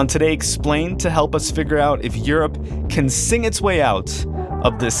on Today Explained to help us figure out if Europe can sing its way out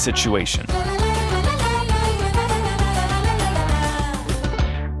of this situation.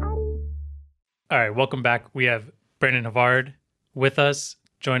 All right, welcome back. We have Brandon Havard with us,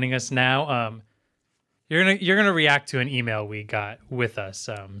 joining us now. You're gonna react to an email we got with us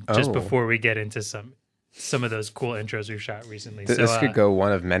just before we get into some of those cool intros we've shot recently. This could go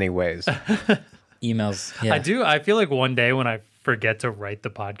one of many ways. Emails. Yeah. I feel like one day when I forget to write the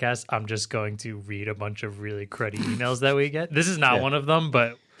podcast, I'm just going to read a bunch of really cruddy emails that we get. This is not one of them,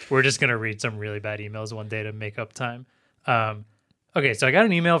 but we're just gonna read some really bad emails one day to make up time. Okay, so I got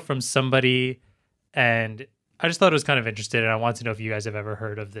an email from somebody, and I just thought it was kind of interesting, and I want to know if you guys have ever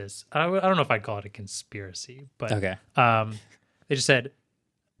heard of this. I don't know if I'd call it a conspiracy, but Okay. They just said,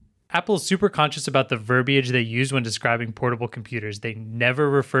 Apple's super conscious about the verbiage they use when describing portable computers. They never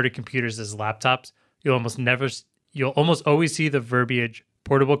refer to computers as laptops. You'll almost always see the verbiage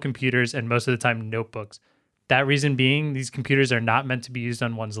portable computers, and most of the time notebooks. That reason being, these computers are not meant to be used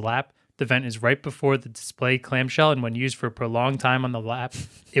on one's lap. The vent is right before the display clamshell, and when used for a prolonged time on the lap,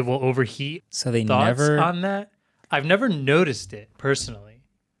 it will overheat. So they Thoughts never on that? I've never noticed it personally.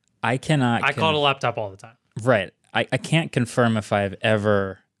 I cannot. I call it a laptop all the time. Right. I can't confirm if I've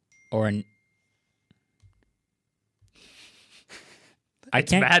ever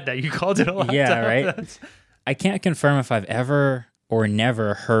It's mad that you called it a laptop. Yeah, right. I can't confirm if I've ever or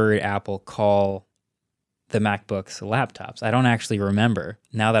never heard Apple call the MacBooks laptops. I don't actually remember.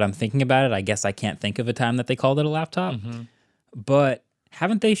 Now that I'm thinking about it, I guess I can't think of a time that they called it a laptop. Mm-hmm. But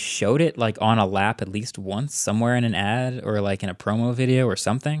haven't they showed it like on a lap at least once somewhere in an ad or like in a promo video or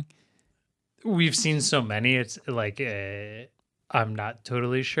something? We've seen so many. It's like I'm not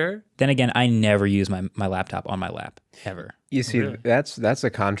totally sure. Then again, I never use my laptop on my lap ever. You see, Really? that's a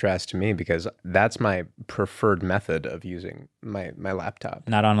contrast to me because that's my preferred method of using my laptop.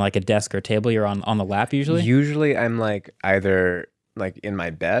 Not on like a desk or table. You're on the lap usually? Usually I'm like either like in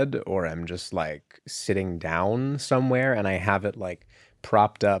my bed or I'm just like sitting down somewhere and I have it like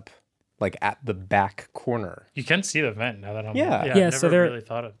propped up like at the back corner. You can see the vent now that I'm Yeah. I've never So really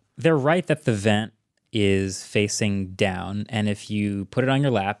thought of. they're right that the vent is facing down, and if you put it on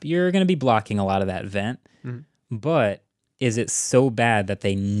your lap, you're going to be blocking a lot of that vent. Mm-hmm. But is it so bad that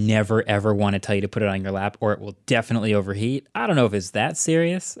they never ever want to tell you to put it on your lap or it will definitely overheat? I don't know if it's that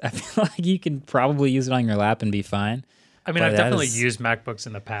serious. I feel like you can probably use it on your lap and be fine. I mean, But I've that definitely is- used MacBooks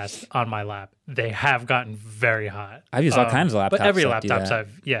in the past on my lap. They have gotten very hot. I've used all kinds of laptops. But every that do laptop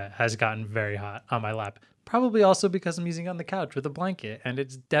that. has gotten very hot on my lap. Probably also because I'm using it on the couch with a blanket, and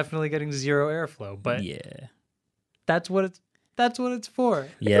it's definitely getting zero airflow. But Yeah. that's what it's for. It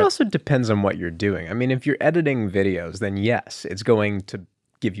Yeah. also depends on what you're doing. I mean, if you're editing videos, then yes, it's going to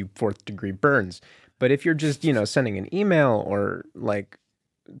give you 4th degree burns. But if you're just, sending an email or like,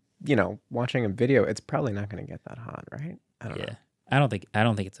 watching a video, it's probably not going to get that hot, right? I don't know. I don't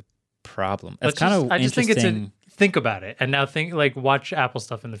think it's a problem. That's Let's kind just- of I just think interesting. think about it, and now watch Apple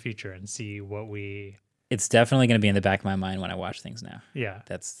stuff in the future and see what we. It's definitely going to be in the back of my mind when I watch things now. Yeah.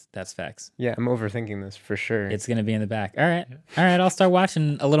 That's facts. Yeah, I'm overthinking this for sure. It's going to be in the back. All right. I'll start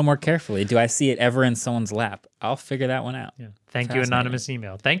watching a little more carefully. Do I see it ever in someone's lap? I'll figure that one out. Yeah. Thank you, Fascinating. anonymous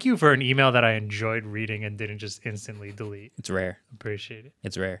email. Thank you for an email that I enjoyed reading and didn't just instantly delete. It's rare. Appreciate it.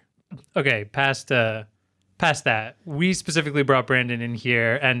 It's rare. Okay, past that, we specifically brought Brandon in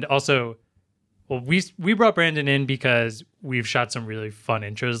here, and also, well, we brought Brandon in because we've shot some really fun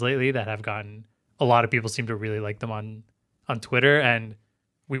intros lately that have gotten a lot of people seem to really like them on Twitter, and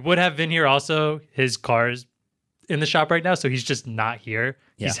we would have Vin here also. His car's in the shop right now, so he's just not here.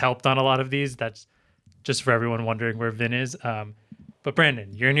 Yeah. He's helped on a lot of these. That's just for everyone wondering where Vin is. But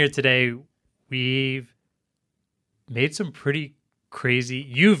Brandon, you're in here today. We've made some pretty crazy.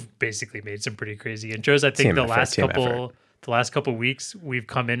 You've basically made some pretty crazy intros. I think the last couple weeks we've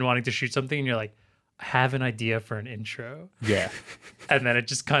come in wanting to shoot something, and you're like, I have an idea for an intro. Yeah. And then it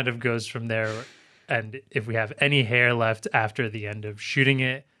just kind of goes from there. And if we have any hair left after the end of shooting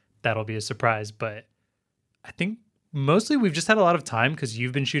it, that'll be a surprise. But I think mostly we've just had a lot of time because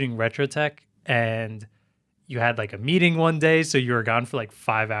you've been shooting retro tech and you had like a meeting one day. So you were gone for like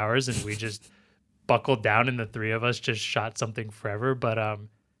 5 hours and we just buckled down and the three of us just shot something forever. But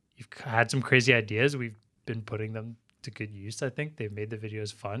you've had some crazy ideas. We've been putting them to good use. I think they've made the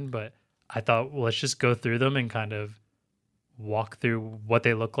videos fun, but I thought, well, let's just go through them and kind of walk through what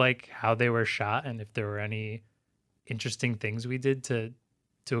they look like, how they were shot, and if there were any interesting things we did to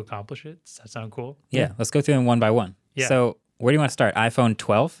accomplish it. Does that sound cool? Yeah, let's go through them one by one. Yeah. So where do you want to start? iPhone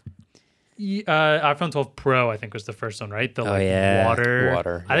 12? iPhone 12 Pro, I think, was the first one, right? The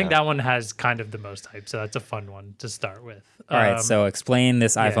water. I think that one has kind of the most hype, so that's a fun one to start with. All right, so explain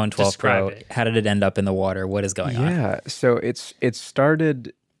this iPhone 12 Pro. it. How did it end up in the water? What is going on? Yeah, so it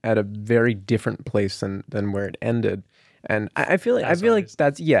started at a very different place than where it ended. And I feel like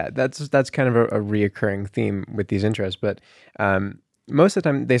that's kind of a reoccurring theme with these intros, but most of the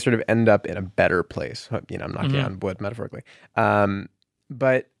time they sort of end up in a better place. You know, I'm knocking on wood metaphorically.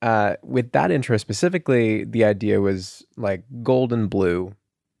 But with that intro specifically, the idea was like gold and blue,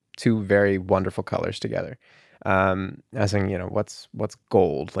 two very wonderful colors together. I was saying, you know, what's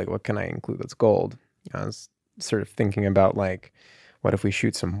gold? Like, what can I include that's gold? I was sort of thinking about like, what if we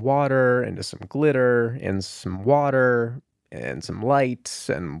shoot some water into some glitter and some water and some lights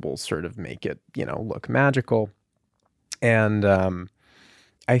and we'll sort of make it, you know, look magical. And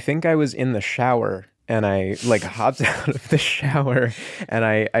I think I was in the shower and I like hopped out of the shower and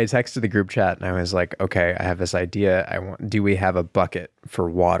I texted the group chat and I was like, okay, I have this idea. Do we have a bucket for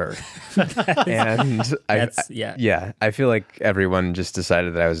water? And I feel like everyone just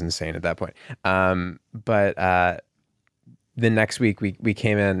decided that I was insane at that point. But the next week we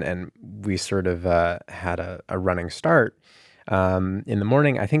came in and we sort of had a running start. In the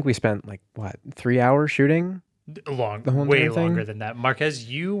morning, I think we spent like 3 hours shooting? Way longer than that. Marquez,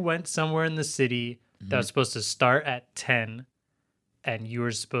 you went somewhere in the city that was supposed to start at 10 and you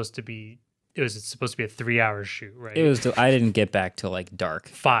were supposed to be, it was supposed to be a 3-hour shoot, right? I didn't get back till like dark.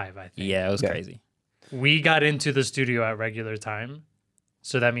 5, I think. Yeah, it was crazy. We got into the studio at regular time.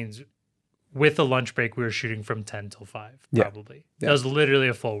 So that means with a lunch break, we were shooting from 10 till 5, probably. Yeah. That was literally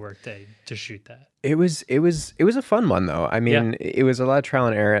a full work day to shoot that. It was a fun one though. I mean, it was a lot of trial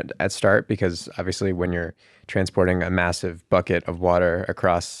and error at start because obviously when you're transporting a massive bucket of water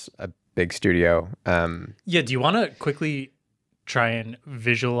across a big studio. Do you want to quickly try and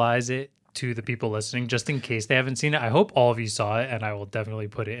visualize it to the people listening, just in case they haven't seen it? I hope all of you saw it, and I will definitely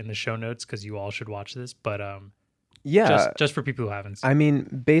put it in the show notes because you all should watch this. But just for people who haven't seen it. I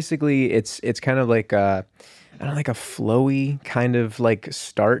mean, basically, it's kind of like a flowy kind of like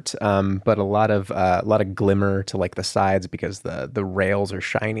start, but a lot of glimmer to like the sides because the rails are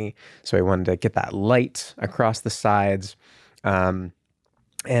shiny. So I wanted to get that light across the sides.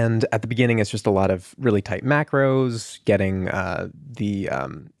 And at the beginning, it's just a lot of really tight macros, getting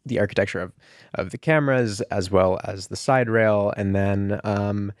the architecture of the cameras as well as the side rail, and then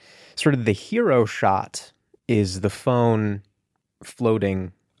sort of the hero shot is the phone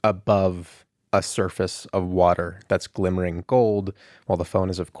floating above a surface of water that's glimmering gold, while the phone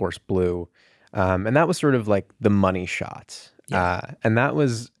is of course blue, and that was sort of like the money shot, and that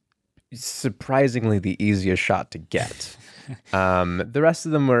was surprisingly the easiest shot to get. The rest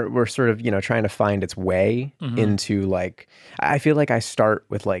of them were sort of, you know, trying to find its way into like, I feel like I start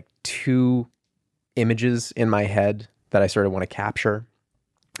with like 2 images in my head that I sort of want to capture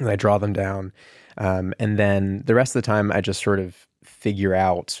and I draw them down. And then the rest of the time I just sort of figure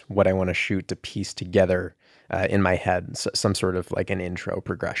out what I want to shoot to piece together in my head, some sort of like an intro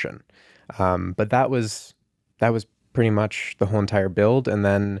progression. But that was pretty much the whole entire build. And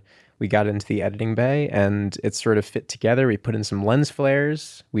then we got into the editing bay and it sort of fit together. We put in some lens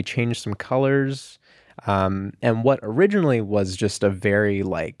flares, we changed some colors. And what originally was just a very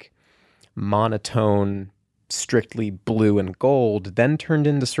like monotone, strictly blue and gold, then turned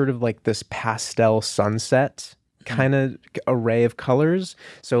into sort of like this pastel sunset kind of array of colors.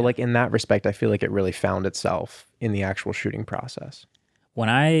 So like in that respect, I feel like it really found itself in the actual shooting process. When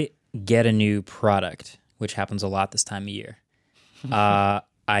I get a new product, which happens a lot this time of year,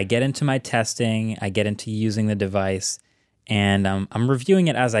 I get into my testing, I get into using the device, and I'm reviewing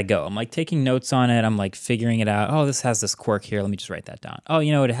it as I go. I'm like taking notes on it. I'm like figuring it out. Oh, this has this quirk here. Let me just write that down. Oh,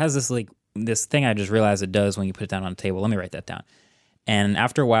 you know, it has this like this thing I just realized it does when you put it down on a table. Let me write that down. And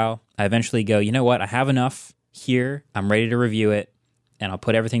after a while, I eventually go, you know what? I have enough here. I'm ready to review it, and I'll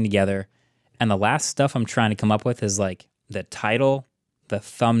put everything together. And the last stuff I'm trying to come up with is like the title, the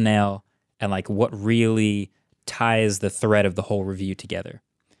thumbnail, and like what really ties the thread of the whole review together.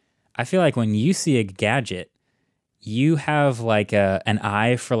 I feel like when you see a gadget, you have like an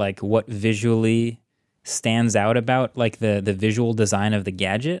eye for like what visually stands out about like the visual design of the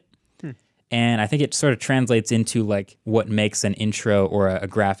gadget. And I think it sort of translates into like what makes an intro or a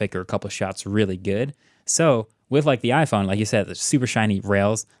graphic or a couple shots really good. So with like the iPhone, like you said, the super shiny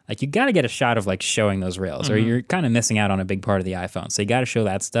rails, like you got to get a shot of like showing those rails or you're kind of missing out on a big part of the iPhone. So you got to show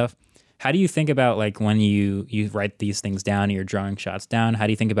that stuff. How do you think about like when you write these things down, you're drawing shots down? How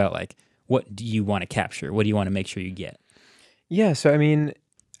do you think about like what do you want to capture? What do you want to make sure you get? Yeah, so I mean,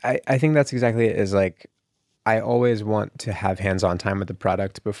 I think that's exactly it. Is like I always want to have hands-on time with the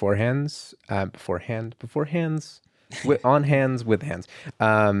product on hands with hands.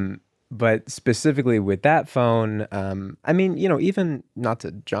 But specifically with that phone, I mean, you know, even not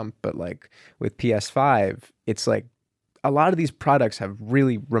to jump, but like with PS5, it's like a lot of these products have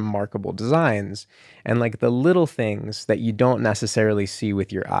really remarkable designs and like the little things that you don't necessarily see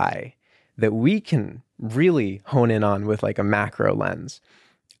with your eye that we can really hone in on with like a macro lens.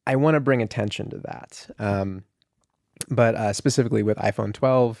 I want to bring attention to that. But specifically with iPhone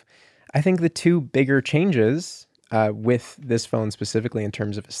 12, I think the two bigger changes with this phone specifically in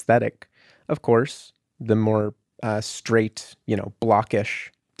terms of aesthetic, of course, the more straight, you know, blockish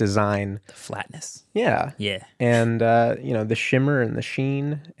design. The flatness. Yeah. Yeah. And, you know, the shimmer and the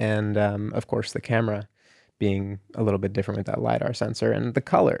sheen and, of course, the camera being a little bit different with that LiDAR sensor and the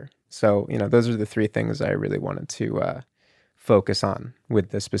color. So, you know, those are the three things I really wanted to focus on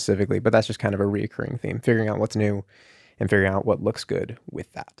with this specifically. But that's just kind of a recurring theme, figuring out what's new and figuring out what looks good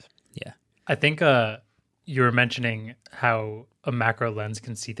with that. Yeah. I think you were mentioning how a macro lens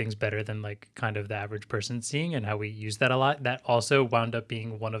can see things better than like kind of the average person seeing and how we use that a lot. That also wound up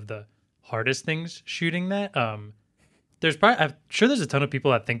being one of the hardest things shooting that. I'm sure there's a ton of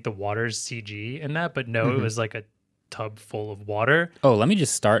people that think the water's CG in that, but no, it was like a tub full of water. Oh, let me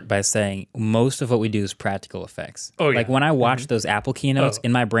just start by saying most of what we do is practical effects. Oh, yeah. Like when I watch those Apple keynotes,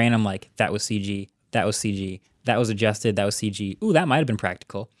 in my brain, I'm like, that was CG, that was CG, that was adjusted, that was CG. Ooh, that might have been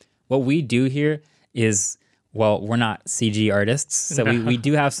practical. What we do here is, well, we're not CG artists, so we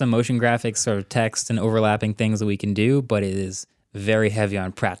do have some motion graphics, sort of text and overlapping things that we can do, but it is very heavy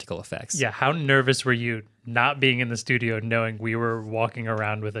on practical effects. Yeah, how nervous were you not being in the studio knowing we were walking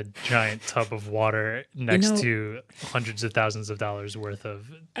around with a giant tub of water next to hundreds of thousands of dollars worth of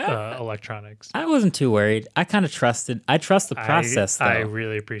electronics? I wasn't too worried. I kind of trusted. I trust the process, though. I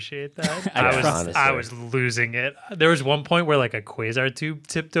really appreciate that. I was losing it. There was one point where like a quasar tube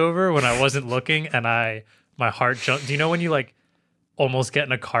tipped over when I wasn't looking, and my heart jumped. Do you know when you like almost get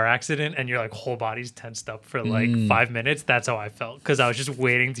in a car accident and your like whole body's tensed up for like 5 minutes? That's how I felt because I was just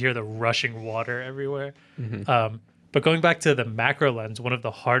waiting to hear the rushing water everywhere. But going back to the macro lens, one of the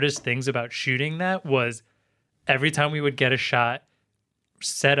hardest things about shooting that was every time we would get a shot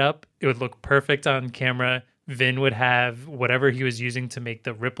set up, it would look perfect on camera. Vin would have whatever he was using to make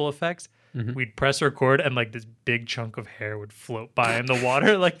the ripple effects. We'd press record and like this big chunk of hair would float by in the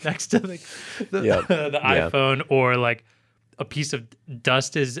water, like next to the iPhone, or like a piece of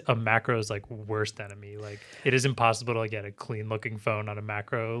dust is a macro's like worst enemy. Like it is impossible to get a clean looking phone on a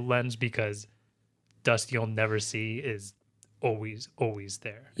macro lens because dust you'll never see is always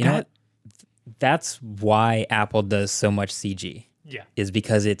there. You know what? That's why Apple does so much CG. Yeah. Is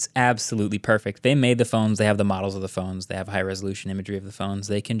because it's absolutely perfect. They made the phones, they have the models of the phones, they have high resolution imagery of the phones.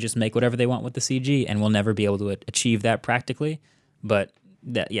 They can just make whatever they want with the CG, and we'll never be able to achieve that practically. But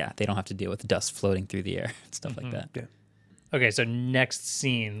they don't have to deal with dust floating through the air and stuff like that. Yeah. Okay, so next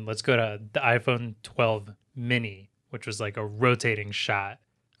scene, let's go to the iPhone 12 mini, which was like a rotating shot.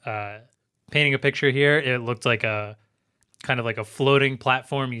 Painting a picture here, it looked like a kind of like a floating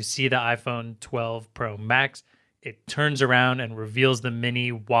platform. You see the iPhone 12 Pro Max. It turns around and reveals the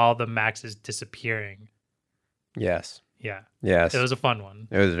mini while the Max is disappearing. Yes. Yeah. Yes. It was a fun one.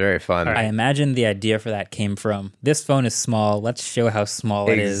 It was very fun. I imagine the idea for that came from, this phone is small, let's show how small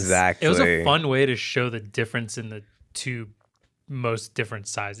it is. Exactly. It was a fun way to show the difference in the two most different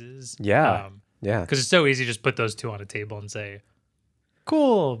sizes. Yeah. Yeah. Because it's so easy to just put those two on a table and say,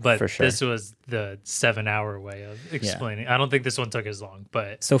 cool. But this was the 7-hour way of explaining. I don't think this one took as long.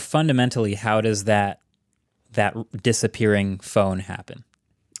 But so fundamentally, how does that disappearing phone happen?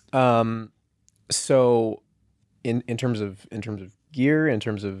 So in terms of gear, in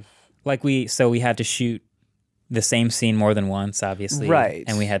terms of like we had to shoot the same scene more than once, obviously, right?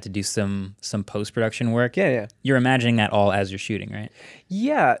 And we had to do some post-production work. Yeah. You're imagining that all as you're shooting, right?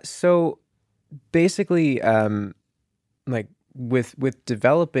 Yeah. So basically, like with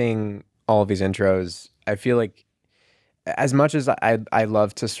developing all of these intros, I feel like as much as I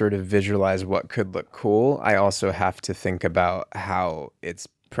love to sort of visualize what could look cool, I also have to think about how it's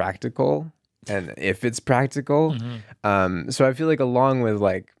practical and if it's practical. So I feel like along with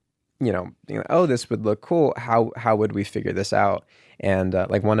like, oh, this would look cool. How would we figure this out? And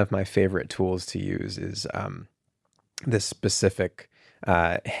like one of my favorite tools to use is this specific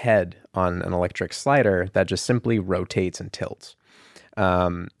head on an electric slider that just simply rotates and tilts.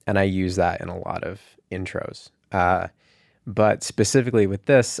 And I use that in a lot of intros. But specifically with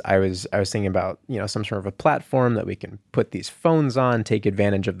this, I was thinking about, some sort of a platform that we can put these phones on, take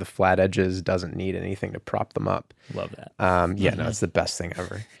advantage of the flat edges, doesn't need anything to prop them up. Love that. Yeah, no, it's the best thing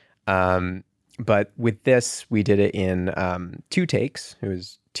ever. But with this, we did it in 2 takes. It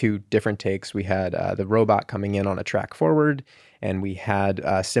was 2 different takes. We had the robot coming in on a track forward, and we had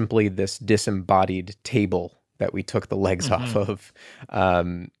simply this disembodied table that we took the legs off of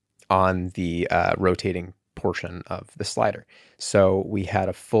on the rotating portion of the slider. So we had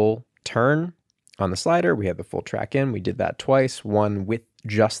a full turn on the slider. We had the full track in. We did that twice, one with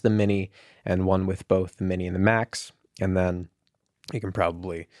just the Mini and one with both the Mini and the Max. And then you can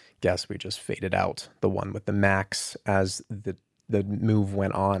probably guess we just faded out the one with the Max as the move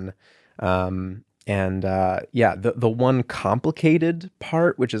went on. The one complicated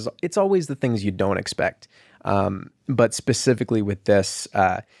part, which is, it's always the things you don't expect. But specifically with this,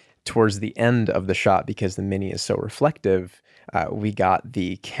 towards the end of the shot, because the Mini is so reflective, we got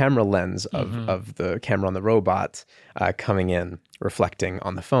the camera lens of the camera on the robot coming in, reflecting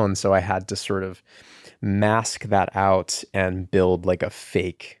on the phone. So I had to sort of mask that out and build like a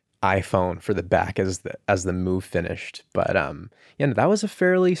fake iPhone for the back as the move finished. But that was a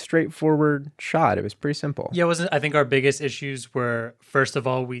fairly straightforward shot. It was pretty simple. Yeah, I think our biggest issues were, first of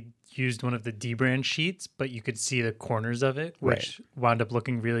all, we used one of the D-brand sheets, but you could see the corners of it, which wound up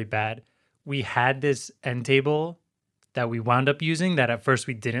looking really bad. We had this end table that we wound up using that at first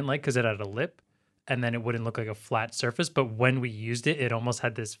we didn't like because it had a lip, and then it wouldn't look like a flat surface. But when we used it, it almost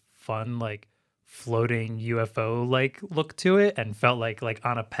had this fun, like, floating UFO like look to it and felt like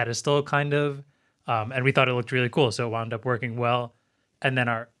on a pedestal kind of. And we thought it looked really cool. So it wound up working well. And then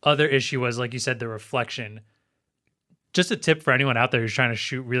our other issue was, like you said, the reflection. Just a tip for anyone out there who's trying to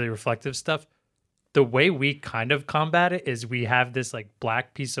shoot really reflective stuff. The way we kind of combat it is we have this like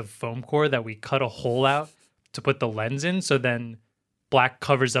black piece of foam core that we cut a hole out to put the lens in. So then black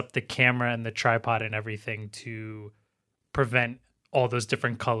covers up the camera and the tripod and everything to prevent all those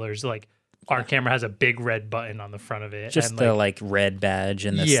different colors. Like our camera has a big red button on the front of it. Just and the like red badge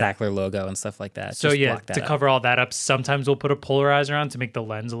and the Sackler logo and stuff like that. So just yeah, block that to out. cover all that up, sometimes we'll put a polarizer on to make the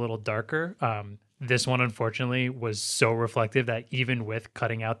lens a little darker. This one, unfortunately, was so reflective that even with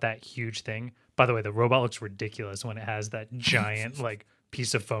cutting out that huge thing, by the way, the robot looks ridiculous when it has that giant like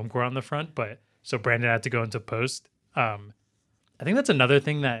piece of foam core on the front. But so Brandon had to go into post. I think that's another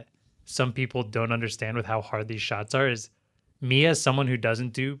thing that some people don't understand with how hard these shots are is me as someone who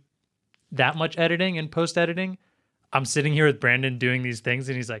doesn't do that much editing and post editing. I'm sitting here with Brandon doing these things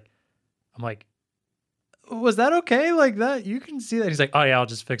and I'm like, was that okay like that? You can see that. He's like, oh yeah, I'll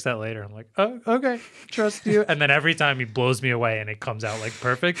just fix that later. I'm like, oh, okay, trust you. And then every time he blows me away and it comes out like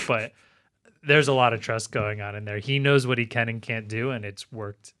perfect, but there's a lot of trust going on in there. He knows what he can and can't do, and it's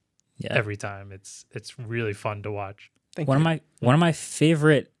worked every time. It's really fun to watch. One of my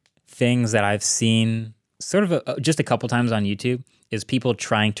favorite things that I've seen sort of just a couple times on YouTube is people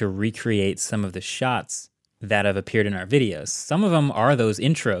trying to recreate some of the shots that have appeared in our videos. Some of them are those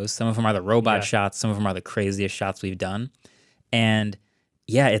intros. Some of them are the robot shots. Some of them are the craziest shots we've done. And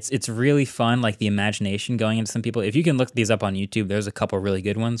yeah, it's really fun, like the imagination going into some people. If you can look these up on YouTube, there's a couple really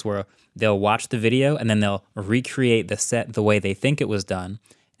good ones where they'll watch the video and then they'll recreate the set the way they think it was done.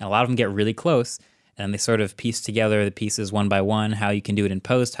 And a lot of them get really close and they sort of piece together the pieces one by one, how you can do it in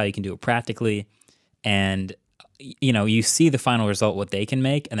post, how you can do it practically. And, you see the final result, what they can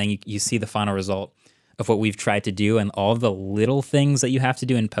make, and then you see the final result of what we've tried to do, and all the little things that you have to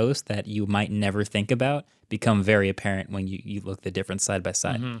do in post that you might never think about become very apparent when you look the difference side by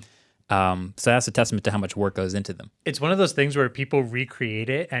side. So that's a testament to how much work goes into them. It's one of those things where people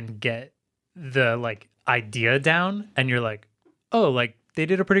recreate it and get the like idea down, and you're like, oh, like they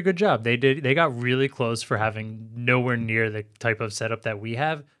did a pretty good job. They got really close for having nowhere near the type of setup that we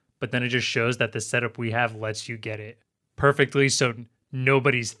have, but then it just shows that the setup we have lets you get it perfectly, so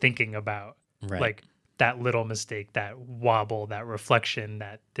nobody's thinking about like that little mistake, that wobble, that reflection,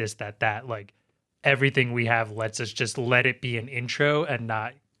 that this, that, like everything we have lets us just let it be an intro and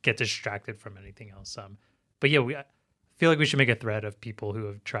not get distracted from anything else. But yeah, I feel like we should make a thread of people who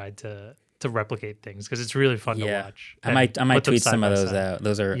have tried to replicate things because it's really fun to watch. I might tweet some of those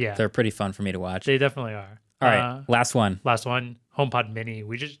out. They're pretty fun for me to watch. They definitely are. All right, last one, HomePod Mini.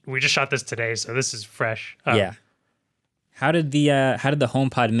 We just shot this today, so this is fresh. Yeah. How did the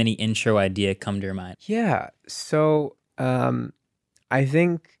HomePod Mini intro idea come to your mind? Yeah, so I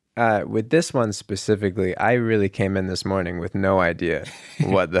think with this one specifically, I really came in this morning with no idea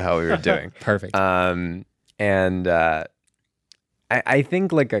what the hell we were doing. Perfect. And I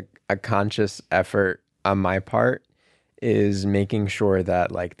think like a conscious effort on my part is making sure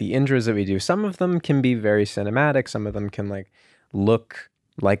that like the intros that we do, some of them can be very cinematic, some of them can like look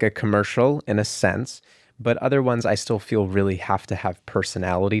like a commercial in a sense, but other ones I still feel really have to have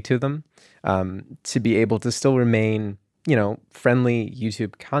personality to them to be able to still remain, friendly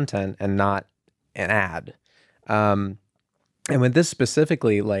YouTube content and not an ad. And with this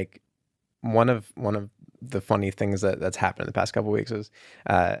specifically, like one of the funny things that's happened in the past couple of weeks was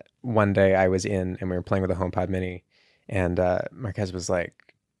one day I was in and we were playing with a HomePod Mini, and Marquez was like,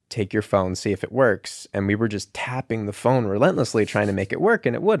 take your phone, see if it works. And we were just tapping the phone relentlessly trying to make it work,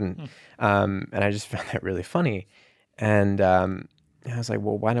 and it wouldn't. And I just found that really funny. And I was like,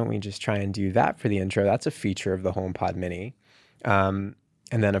 well, why don't we just try and do that for the intro? That's a feature of the HomePod Mini. And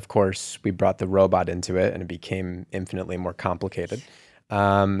then, of course, we brought the robot into it, and it became infinitely more complicated.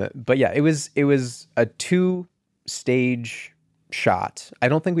 But yeah, it was a 2-stage shot. I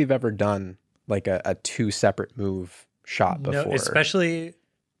don't think we've ever done like a 2 separate move shot before. No, especially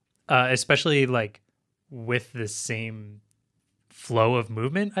like with the same flow of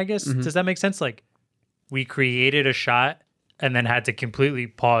movement, I guess. Does that make sense? Like we created a shot and then had to completely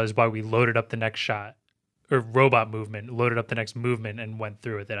pause while we loaded up the next shot, or robot movement, loaded up the next movement and went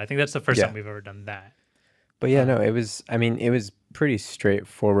through with it. I think that's the first time we've ever done that. But yeah, no, it was pretty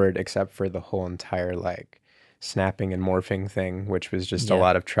straightforward except for the whole entire like snapping and morphing thing, which was just a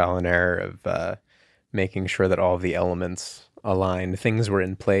lot of trial and error of making sure that all of the elements aligned, things were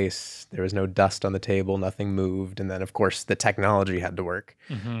in place, there was no dust on the table, nothing moved, and then of course the technology had to work,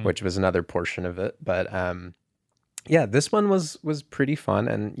 which was another portion of it. But yeah, this one was pretty fun,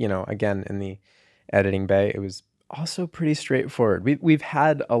 and again in the editing bay, it was also pretty straightforward. We've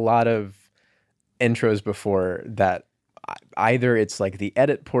had a lot of intros before that either it's like the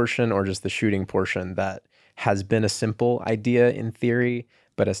edit portion or just the shooting portion that has been a simple idea in theory,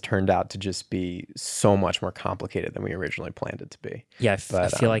 but has turned out to just be so much more complicated than we originally planned it to be. Yeah, I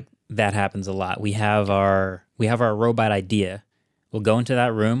feel like that happens a lot. We have our robot idea. We'll go into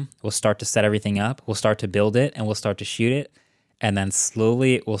that room, we'll start to set everything up, we'll start to build it, and we'll start to shoot it. And then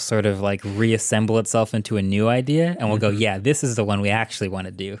slowly it will sort of like reassemble itself into a new idea. And we'll go, yeah, this is the one we actually want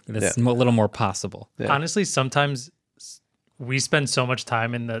to do. That's a little more possible. Yeah. Honestly, sometimes we spend so much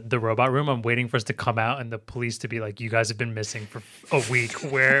time in the robot room. I'm waiting for us to come out and the police to be like, you guys have been missing for a week.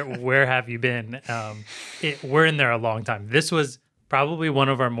 Where have you been? We're in there a long time. This was probably one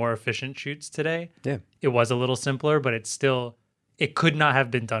of our more efficient shoots today. Yeah. It was a little simpler, but it could not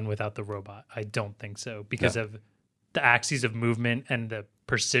have been done without the robot. I don't think so because of the axes of movement and the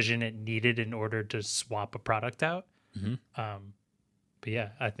precision it needed in order to swap a product out. But yeah,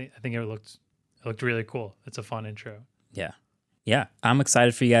 I think it looked really cool. It's a fun intro. Yeah. I'm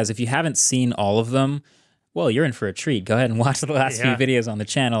excited for you guys. If you haven't seen all of them, well, you're in for a treat. Go ahead and watch the last few videos on the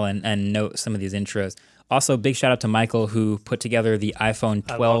channel and note some of these intros. Also, big shout out to Michael who put together the iPhone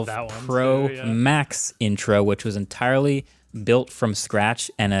 12 Pro Max intro, which was entirely built from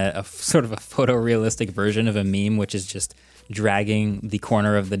scratch and a sort of a photorealistic version of a meme, which is just dragging the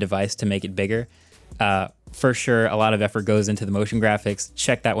corner of the device to make it bigger. For sure, a lot of effort goes into the motion graphics.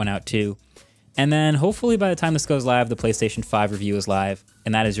 Check that one out too. And then hopefully by the time this goes live, the PlayStation 5 review is live,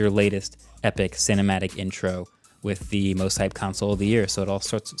 and that is your latest epic cinematic intro with the most hyped console of the year. So it all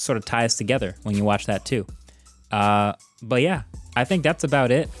sort of ties together when you watch that too. But yeah, I think that's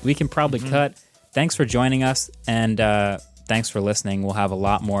about it. We can probably cut. Thanks for joining us, and thanks for listening. We'll have a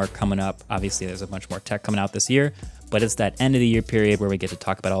lot more coming up. Obviously, there's a bunch more tech coming out this year, but it's that end of the year period where we get to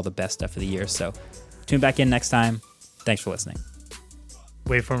talk about all the best stuff of the year. So tune back in next time. Thanks for listening.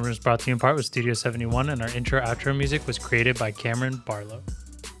 Waveformer is brought to you in part with Studio 71, and our intro-outro music was created by Cameron Barlow.